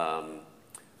r-dimensional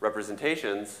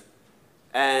representations.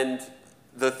 And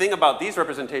the thing about these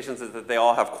representations is that they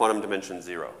all have quantum dimension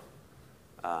 0.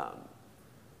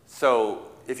 So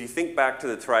if you think back to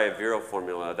the triad-zero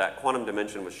formula, that quantum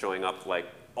dimension was showing up like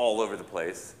all over the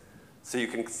place. So you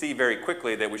can see very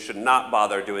quickly that we should not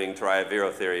bother doing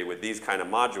triad-zero theory with these kind of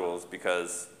modules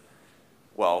because,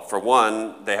 well, for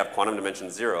one, they have quantum dimension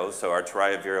 0, so our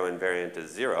triad-zero invariant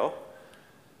is 0.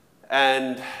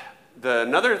 And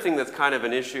another thing that's kind of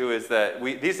an issue is that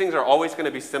these things are always going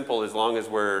to be simple as long as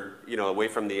we're away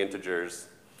from the integers,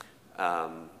 at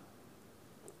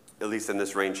least in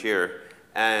this range here.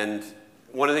 And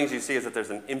one of the things you see is that there's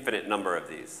an infinite number of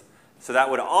these. So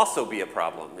that would also be a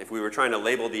problem. If we were trying to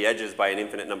label the edges by an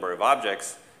infinite number of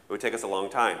objects, it would take us a long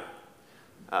time.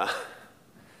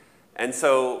 And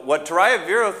so what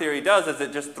triad-zero theory does is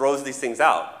it just throws these things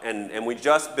out. And we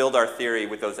just build our theory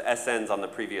with those SNs on the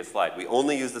previous slide. We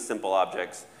only use the simple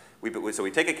objects. So we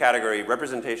take a category,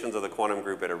 representations of the quantum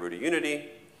group at a root of unity.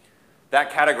 That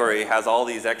category has all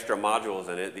these extra modules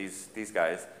in it, these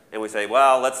guys. And we say,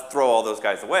 well, let's throw all those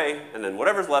guys away. And then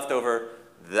whatever's left over,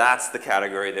 that's the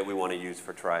category that we want to use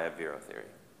for triad-zero theory.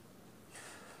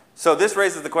 So this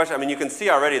raises the question. I mean, you can see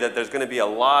already that there's going to be a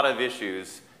lot of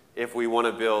issues if we want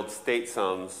to build state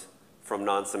sums from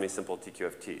non-semisimple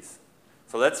TQFTs.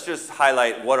 So let's just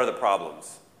highlight what are the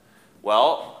problems.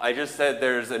 Well, I just said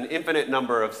there's an infinite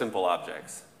number of simple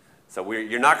objects. So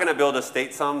you're not going to build a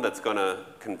state sum that's going to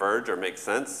converge or make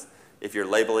sense if you're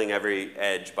labeling every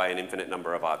edge by an infinite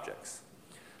number of objects.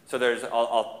 So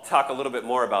I'll talk a little bit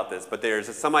more about this, but there's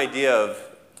some idea of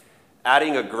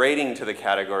adding a grading to the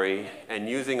category and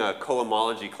using a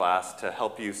cohomology class to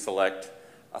help you select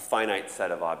a finite set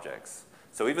of objects.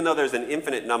 So even though there's an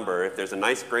infinite number, if there's a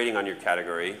nice grading on your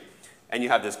category, and you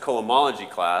have this cohomology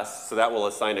class, so that will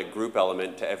assign a group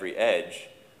element to every edge,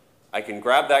 I can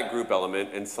grab that group element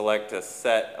and select a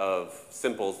set of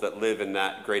simples that live in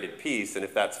that graded piece, and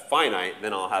if that's finite,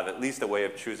 then I'll have at least a way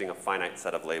of choosing a finite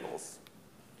set of labels.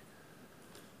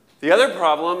 The other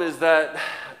problem is that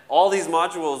all these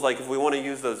modules, like if we want to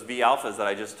use those V alphas that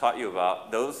I just taught you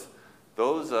about, those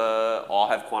all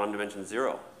have quantum dimension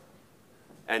 0.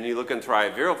 And you look in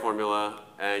Triviero formula,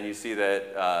 and you see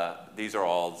that these are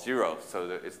all 0, so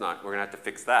that it's not, we're going to have to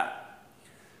fix that.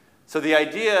 So the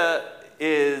idea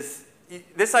is,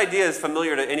 this idea is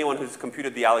familiar to anyone who's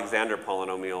computed the Alexander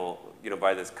polynomial,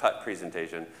 by this cut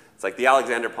presentation. It's like the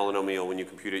Alexander polynomial, when you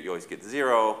compute it, you always get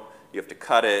 0, you have to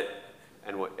cut it,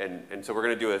 and so we're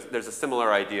going to do there's a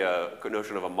similar idea, a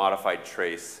notion of a modified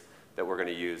trace that we're going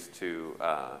to use to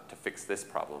fix this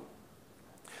problem.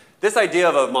 This idea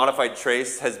of a modified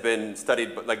trace has been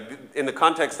studied, like in the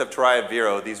context of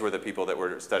Triviero, these were the people that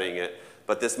were studying it.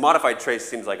 But this modified trace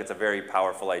seems like it's a very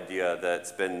powerful idea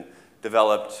that's been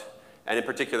developed, and in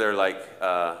particular, like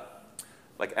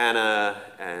Anna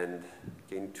and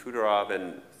Tudorov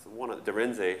and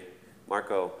Derenze,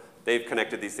 Marco, they've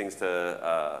connected these things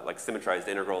to like symmetrized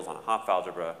integrals on a Hopf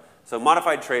algebra. So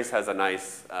modified trace has a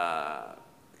nice,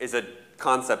 is a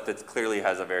concept that clearly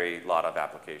has a very lot of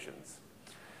applications.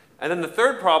 And then the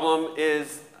third problem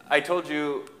is, I told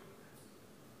you,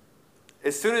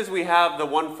 as soon as we have the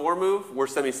 1-4 move, we're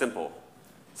semi-simple.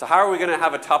 So how are we going to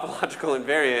have a topological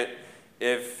invariant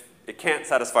if it can't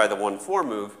satisfy the 1-4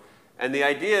 move? And the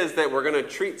idea is that we're going to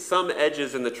treat some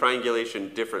edges in the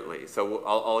triangulation differently. So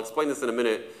I'll explain this in a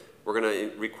minute. We're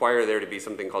going to require there to be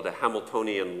something called a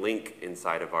Hamiltonian link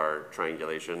inside of our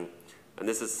triangulation. And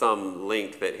this is some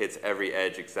link that hits every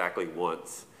edge exactly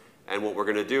once. And what we're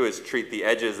going to do is treat the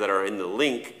edges that are in the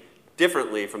link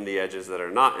differently from the edges that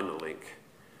are not in the link.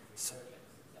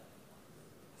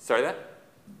 Sorry, that?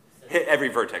 Hit every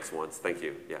vertex once. Thank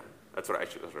you. Yeah, that's what I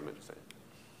meant to say.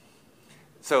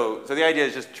 So the idea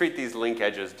is just treat these link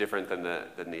edges different than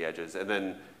the edges. And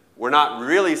then we're not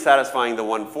really satisfying the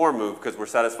 1-4 move because we're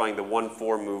satisfying the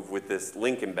 1-4 move with this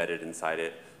link embedded inside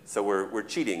it. So we're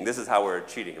cheating. This is how we're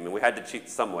cheating. I mean, we had to cheat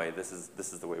some way. This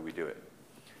is the way we do it.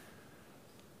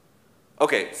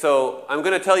 Okay, so I'm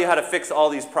going to tell you how to fix all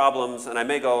these problems, and I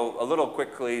may go a little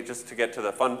quickly just to get to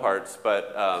the fun parts,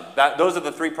 but those are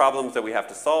the 3 problems that we have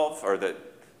to solve, or that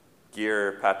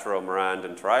Gear, Patro, Morand,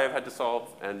 and Tarayev had to solve,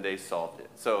 and they solved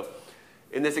it. So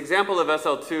in this example of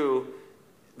SL2,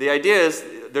 the idea is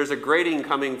there's a grading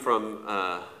coming from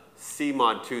C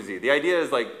mod 2Z. The idea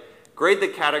is like grade the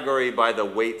category by the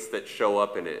weights that show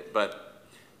up in it, but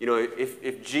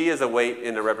if G is a weight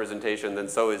in a representation, then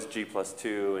so is G plus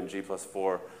 2 and G plus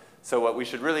 4. So what we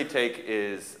should really take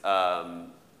is,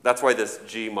 that's why this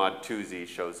G mod 2Z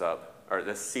shows up, or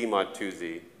this C mod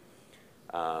 2Z.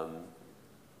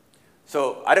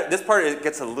 This part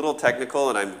gets a little technical,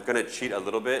 and I'm going to cheat a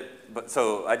little bit. But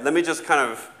let me just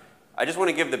I just want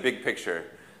to give the big picture.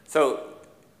 So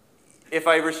if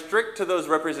I restrict to those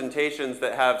representations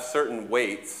that have certain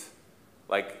weights,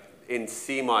 like in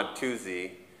C mod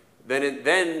 2Z, then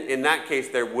in that case,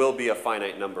 there will be a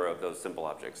finite number of those simple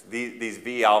objects. These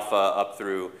V alpha up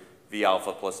through V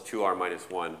alpha plus 2R minus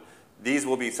 1, these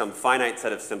will be some finite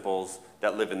set of simples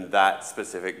that live in that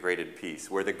specific graded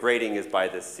piece, where the grading is by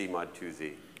this C mod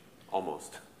 2Z,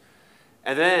 almost.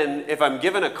 And then if I'm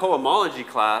given a cohomology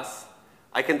class,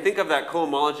 I can think of that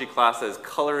cohomology class as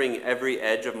coloring every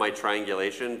edge of my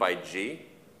triangulation by G,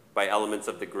 by elements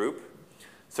of the group.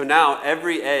 So now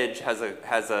every edge has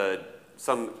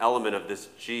some element of this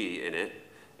G in it,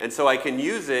 and so I can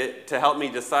use it to help me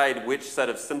decide which set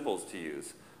of simples to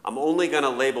use. I'm only going to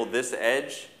label this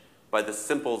edge by the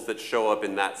simples that show up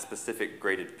in that specific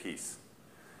graded piece.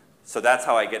 So that's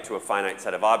how I get to a finite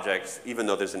set of objects, even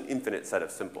though there's an infinite set of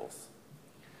simples.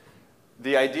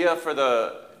 The idea for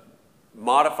the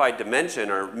modified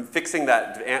dimension, or fixing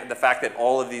the fact that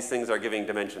all of these things are giving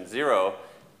dimension 0,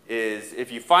 is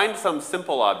if you find some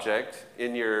simple object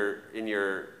in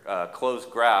your closed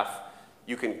graph,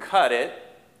 you can cut it,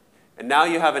 and now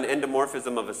you have an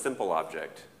endomorphism of a simple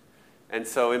object. And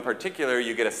so in particular,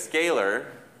 you get a scalar,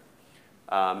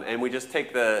 and we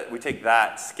take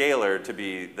that scalar to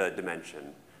be the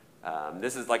dimension.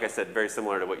 This is, like I said, very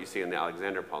similar to what you see in the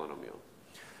Alexander polynomial.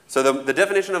 So the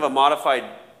definition of a modified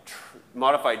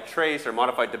trace or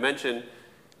modified dimension,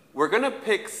 we're going to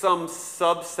pick some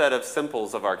subset of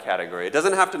simples of our category. It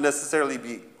doesn't have to necessarily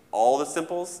be all the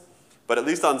simples, but at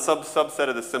least on subset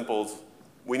of the simples,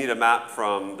 we need a map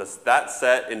from that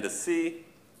set into C,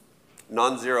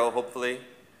 non-zero, hopefully.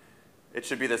 It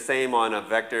should be the same on a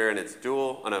vector and its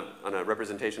dual, on a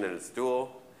representation and its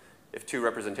dual. If two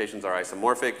representations are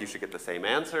isomorphic, you should get the same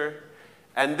answer.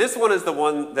 And this one is the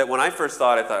one that when I first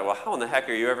saw it, I thought, well, how in the heck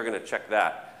are you ever going to check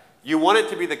that? You want it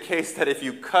to be the case that if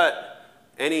you cut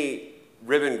any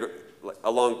ribbon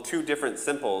along two different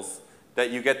simples, that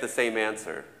you get the same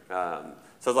answer.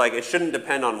 So like, it shouldn't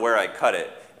depend on where I cut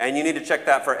it. And you need to check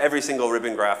that for every single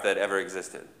ribbon graph that ever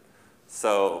existed.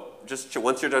 So just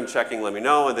once you're done checking, let me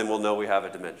know, and then we'll know we have a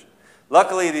dimension.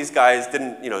 Luckily, these guys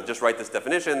didn't just write this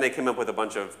definition. They came up with a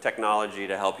bunch of technology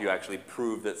to help you actually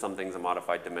prove that something's a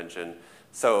modified dimension.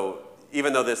 So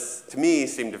even though this, to me,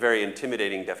 seemed a very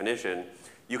intimidating definition,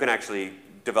 you can actually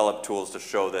develop tools to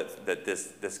show that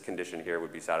this condition here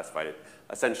would be satisfied.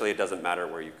 Essentially, it doesn't matter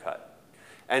where you cut.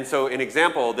 And so an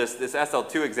example, this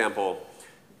SL2 example,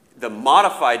 the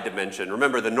modified dimension,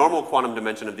 remember the normal quantum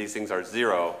dimension of these things are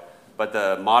 0, but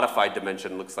the modified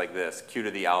dimension looks like this, q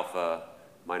to the alpha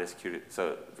minus q to,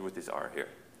 so with this r here.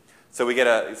 So we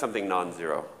get something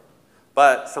non-zero,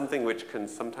 but something which can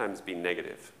sometimes be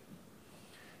negative.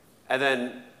 And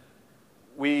then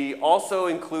we also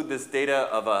include this data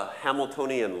of a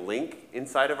Hamiltonian link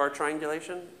inside of our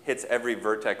triangulation, hits every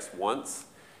vertex once.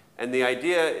 And the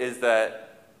idea is that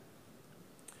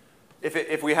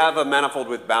if we have a manifold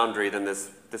with boundary, then this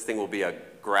thing will be a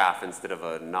graph instead of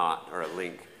a knot or a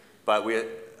link. But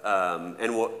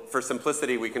for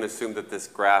simplicity, we can assume that this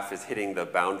graph is hitting the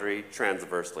boundary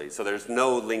transversely. So there's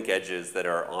no link edges that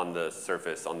are on the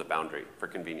surface on the boundary for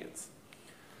convenience.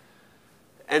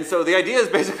 And so the idea is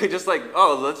basically just like,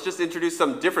 oh, let's just introduce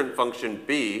some different function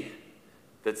b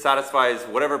that satisfies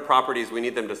whatever properties we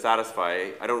need them to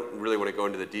satisfy. I don't really want to go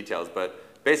into the details,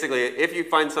 but basically, if you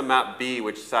find some map b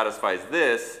which satisfies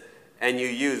this, and you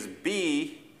use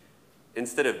b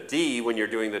instead of d when you're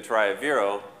doing the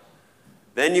Triaviro,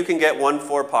 then you can get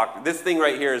 1,4 Pachner. This thing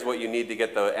right here is what you need to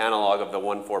get the analog of the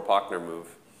 1,4 Pachner move.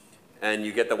 And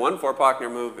you get the 1,4 Pachner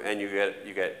move, and you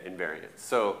get invariance.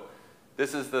 So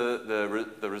this is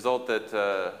the result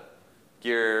that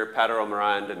Gear, Patero,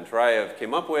 Morand, and Turayev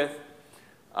came up with.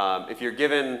 If you're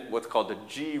given what's called the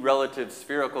G relative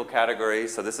spherical category,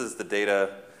 so this is the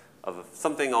data of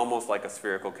something almost like a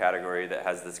spherical category that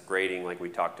has this grading like we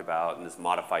talked about and this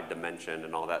modified dimension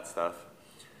and all that stuff.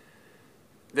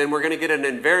 Then we're going to get an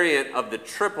invariant of the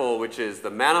triple, which is the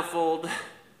manifold,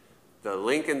 the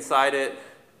link inside it,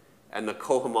 and the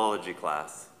cohomology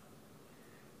class.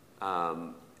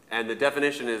 And the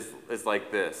definition is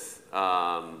like this.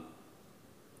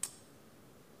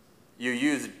 You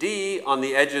use D on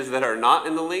the edges that are not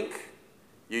in the link.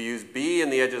 You use B in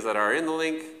the edges that are in the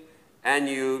link. And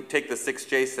you take the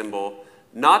 6J symbol,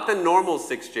 not the normal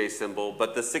 6J symbol,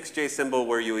 but the 6J symbol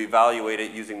where you evaluate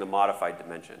it using the modified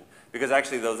dimension. Because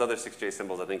actually those other 6J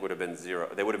symbols I think would have been 0.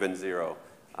 They would have been 0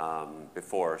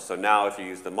 before. So now if you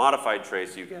use the modified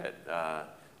trace, you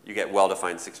get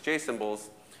well-defined 6J symbols.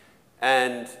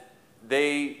 And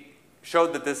they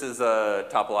showed that this is a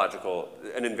topological,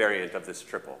 an invariant of this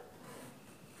triple.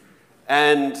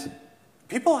 And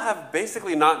people have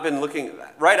basically not been looking,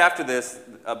 right after this,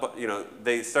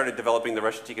 they started developing the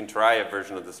Reshetik and Turayev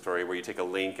version of the story where you take a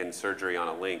link and surgery on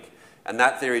a link. And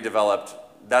that theory developed,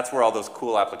 that's where all those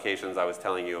cool applications I was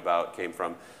telling you about came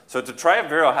from. So the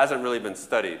Triaviro hasn't really been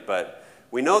studied, but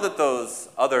we know that those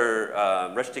other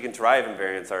Reshetik and Turayev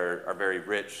invariants are very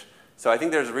rich. So I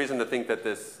think there's a reason to think that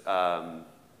this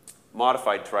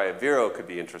modified Triaviro could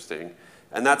be interesting.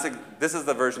 And this is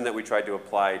the version that we tried to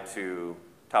apply to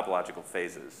topological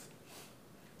phases.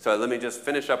 So let me just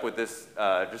finish up with this,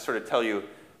 just sort of tell you,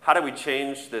 how do we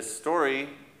change this story?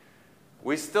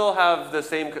 We still have the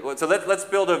same, so let's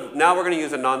build now we're going to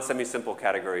use a non-semisimple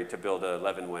category to build a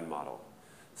Levin-Wen model.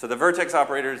 So the vertex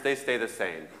operators, they stay the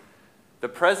same. The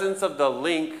presence of the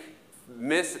link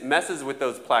messes with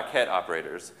those plaquette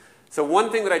operators. So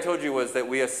one thing that I told you was that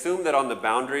we assume that on the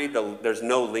boundary, there's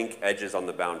no link edges on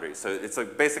the boundary. So it's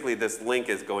like basically this link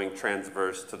is going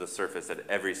transverse to the surface at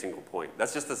every single point.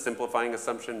 That's just a simplifying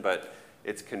assumption, but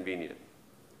it's convenient.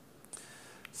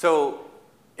 So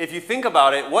if you think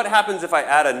about it, what happens if I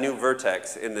add a new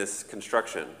vertex in this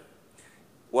construction?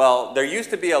 Well, there used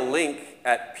to be a link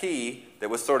at P that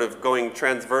was sort of going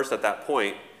transverse at that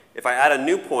point. If I add a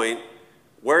new point,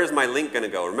 where is my link going to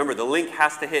go? Remember, the link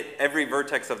has to hit every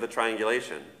vertex of the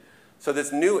triangulation. So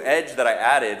this new edge that I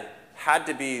added had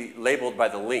to be labeled by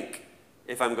the link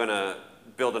if I'm going to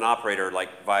build an operator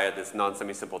like via this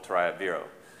non-semisimple Triaviro.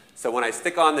 So when I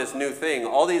stick on this new thing,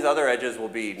 all these other edges will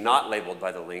be not labeled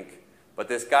by the link, But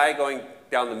this guy going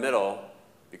down the middle,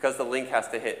 because the link has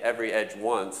to hit every edge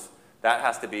once, that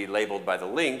has to be labeled by the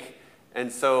link.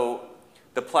 And so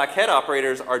the plaquette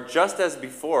operators are just as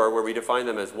before, where we define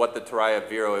them as what the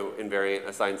Tarayev-Vero invariant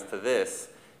assigns to this,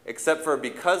 except for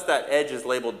because that edge is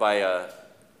labeled by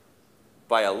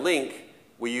a link,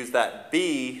 we use that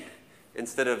B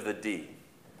instead of the D.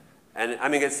 And I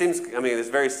mean, it's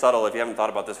very subtle. If you haven't thought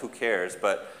about this, who cares?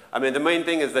 But I mean, the main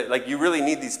thing is that like you really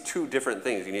need these two different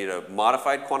things. You need a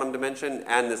modified quantum dimension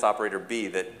and this operator B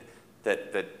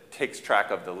that takes track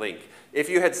of the link. If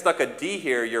you had stuck a D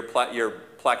here, your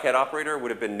plaquette operator would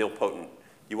have been nilpotent.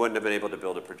 You wouldn't have been able to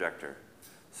build a projector.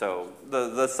 So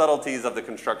the subtleties of the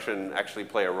construction actually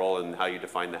play a role in how you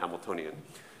define the Hamiltonian.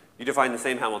 You define the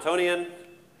same Hamiltonian,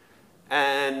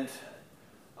 and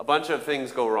a bunch of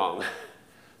things go wrong.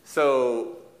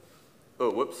 So,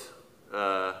 oh, whoops.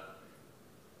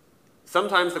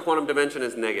 Sometimes the quantum dimension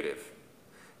is negative.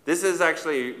 This is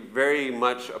actually very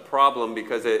much a problem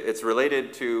because it's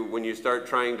related to when you start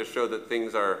trying to show that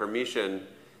things are Hermitian,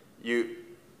 you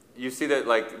see that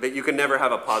that you can never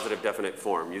have a positive definite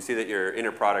form. You see that your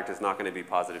inner product is not going to be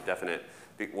positive definite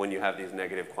when you have these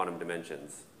negative quantum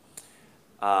dimensions.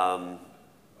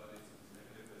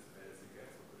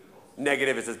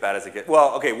 Negative is as bad as it gets.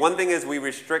 Well, okay, one thing is we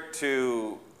restrict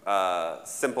to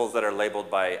simples that are labeled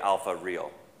by alpha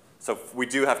real. So we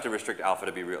do have to restrict alpha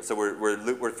to be real. So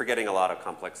we're forgetting a lot of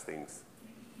complex things.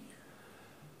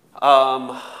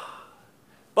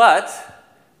 But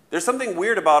there's something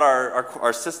weird about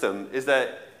our system is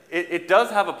that it does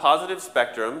have a positive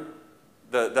spectrum.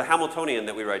 The Hamiltonian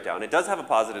that we write down, it does have a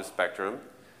positive spectrum.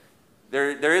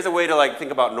 There is a way to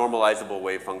think about normalizable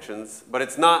wave functions, but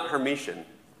it's not Hermitian.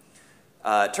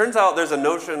 It turns out there's a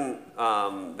notion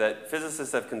that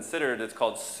physicists have considered. It's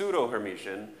called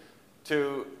pseudo-Hermitian.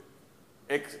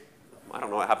 I don't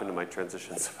know what happened to my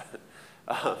transitions.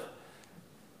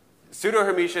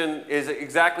 Pseudo-Hermitian is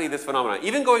exactly this phenomenon.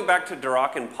 Even going back to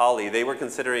Dirac and Pauli, they were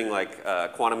considering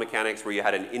quantum mechanics where you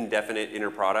had an indefinite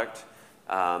inner product.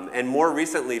 And more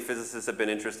recently, physicists have been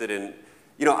interested in,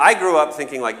 I grew up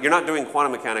thinking you're not doing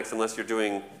quantum mechanics unless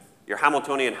your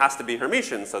Hamiltonian has to be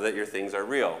Hermitian so that your things are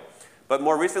real. But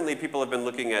more recently, people have been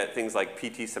looking at things like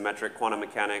PT-symmetric quantum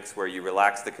mechanics, where you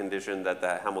relax the condition that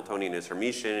the Hamiltonian is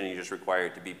Hermitian, and you just require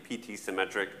it to be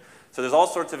PT-symmetric. So there's all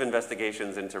sorts of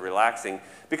investigations into relaxing.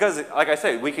 Because, like I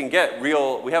said, we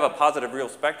have a positive real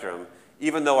spectrum,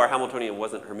 even though our Hamiltonian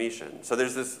wasn't Hermitian. So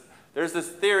there's this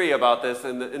theory about this,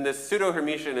 and this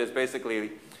pseudo-Hermitian is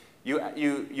basically,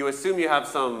 you assume you have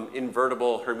some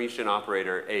invertible Hermitian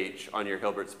operator, H, on your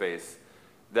Hilbert space,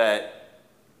 that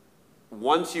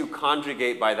once you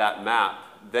conjugate by that map,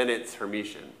 then it's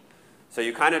Hermitian. So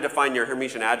you kind of define your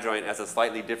Hermitian adjoint as a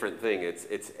slightly different thing.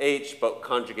 It's H, but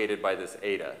conjugated by this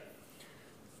eta.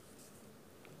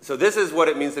 So this is what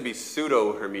it means to be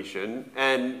pseudo-Hermitian.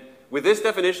 And with this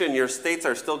definition, your states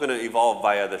are still going to evolve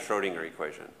via the Schrodinger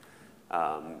equation.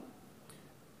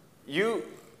 You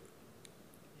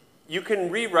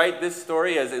can rewrite this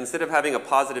story as, instead of having a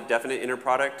positive definite inner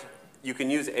product, you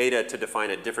can use eta to define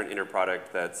a different inner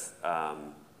product that's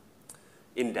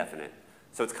indefinite.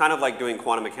 So it's kind of like doing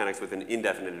quantum mechanics with an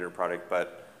indefinite inner product,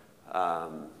 but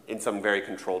in some very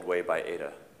controlled way by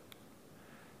eta.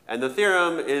 And the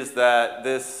theorem is that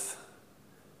this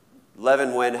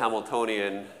Levin-Wen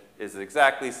Hamiltonian is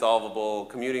exactly solvable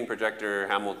commuting projector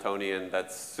Hamiltonian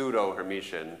that's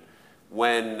pseudo-Hermitian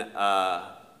when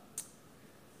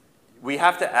we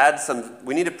have to add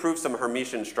we need to prove some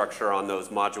Hermitian structure on those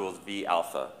modules V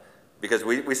alpha, because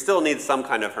we still need some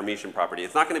kind of Hermitian property.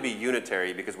 It's not going to be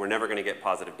unitary because we're never going to get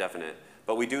positive definite,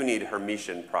 but we do need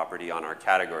Hermitian property on our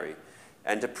category.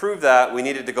 And to prove that, we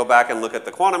needed to go back and look at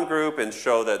the quantum group and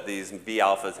show that these V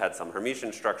alphas had some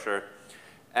Hermitian structure.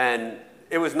 And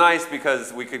it was nice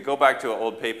because we could go back to an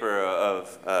old paper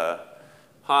of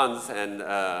Hans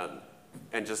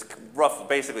and just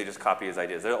basically just copy his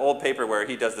ideas. There's an old paper where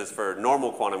he does this for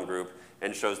normal quantum group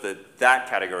and shows that that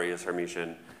category is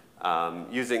Hermitian.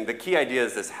 Using the key idea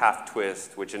is this half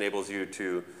twist, which enables you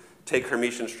to take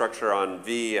Hermitian structure on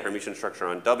V, a Hermitian structure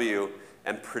on W,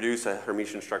 and produce a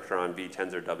Hermitian structure on V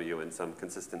tensor W in some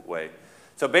consistent way.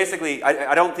 So basically,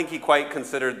 I don't think he quite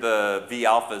considered the V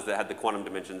alphas that had the quantum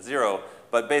dimension 0,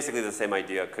 but basically the same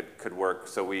idea could work.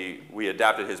 So we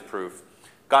adapted his proof,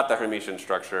 got the Hermitian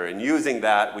structure, and using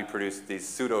that, we produced these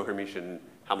pseudo-Hermitian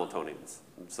Hamiltonians.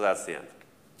 So that's the end.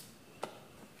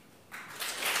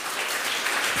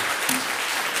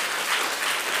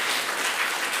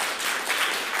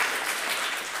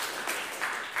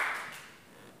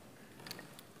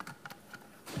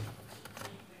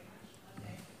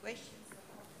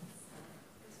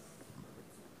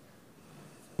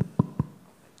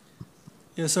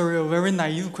 Yeah, sorry, a very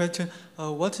naive question.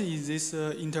 What is this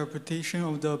interpretation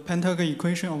of the pentagon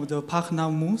equation of the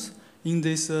Park-Nav moves in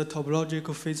these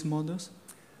topological phase models?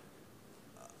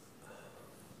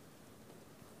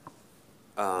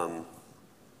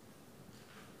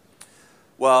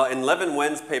 Well, in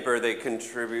Levin-Wen's paper, they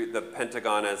contribute the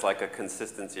pentagon as like a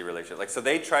consistency relation. Like, so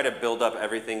they try to build up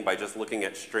everything by just looking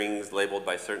at strings labeled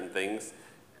by certain things,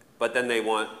 but then they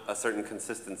want a certain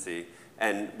consistency.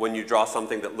 And when you draw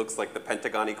something that looks like the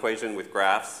pentagon equation with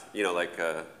graphs, you know, like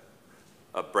a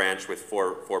branch with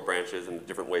four branches and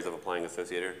different ways of applying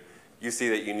associator, you see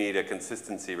that you need a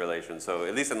consistency relation. So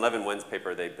at least in Levin-Wen's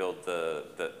paper, they build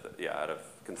out of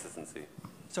consistency.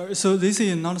 Sorry, so this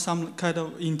is not some kind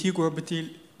of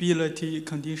integrability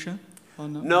condition? Or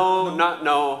no?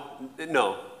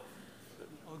 No.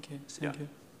 Okay, thank you.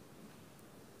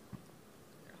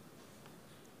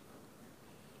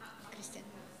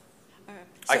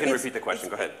 I can repeat the question.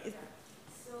 Go ahead. So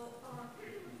you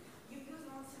use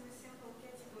non-semisimple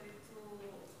category to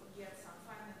get some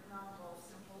finite number of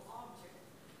simple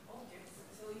objects.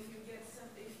 So if you use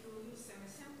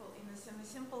semisimple, in a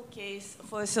semisimple case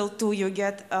for SL2 you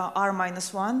get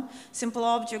R-1 simple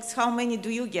objects. How many do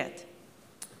you get?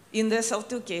 In the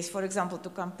SL2 case, for example, to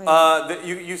compare.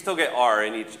 You still get R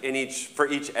for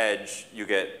each edge. You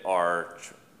get R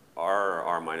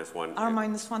minus 1. R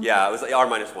minus 1. Yeah, it was like R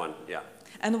minus 1. Yeah.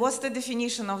 And what's the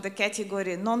definition of the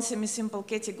category, non-semisimple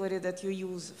category that you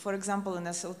use, for example, in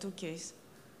SL2 case?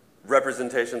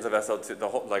 Representations of SL2, the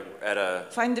whole, like at a...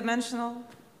 Finite dimensional?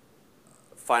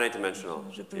 Finite dimensional.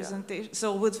 Representation. Yeah.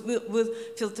 So with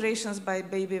filtrations by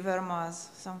baby Vermaas,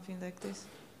 something like this?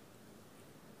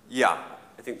 Yeah,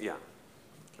 I think, yeah.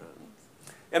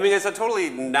 I mean, it's a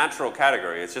totally natural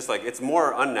category. It's just like, it's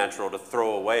more unnatural to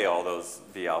throw away all those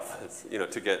V alphas, you know,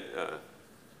 to get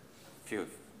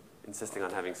insisting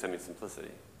on having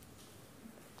semi-simplicity.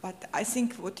 But I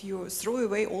think what you throw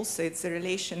away also, it's the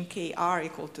relation Kr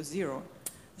equal to 0.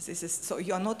 This is, so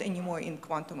you are not anymore in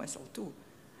quantum SL2.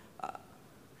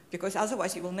 Because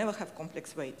otherwise you will never have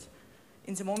complex weights.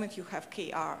 In the moment you have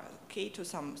K to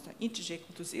some integer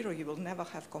equal to 0, you will never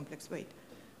have complex weight.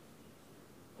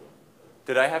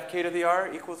 Did I have K to the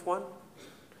R equals 1?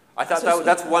 I thought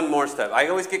that's one more step. I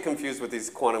always get confused with these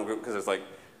quantum groups because it's like,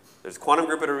 there's quantum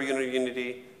group at a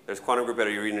unity, there's quantum group at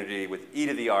a unity with E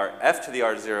to the R, F to the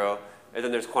R 0, and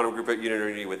then there's quantum group at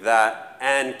unity with that,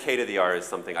 and K to the R is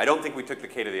something. I don't think we took the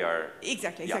K to the R.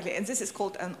 Exactly. Yeah. And this is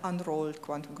called an unrolled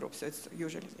quantum group, so it's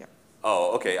usually, yeah.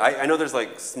 Oh, okay. I know there's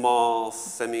like small,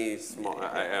 semi-small,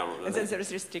 I don't know. And then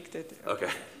there's restricted. Okay.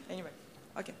 Anyway,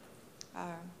 okay.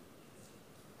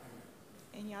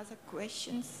 Any other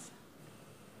questions?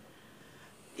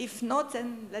 If not,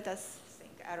 then let us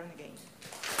thank Aaron again.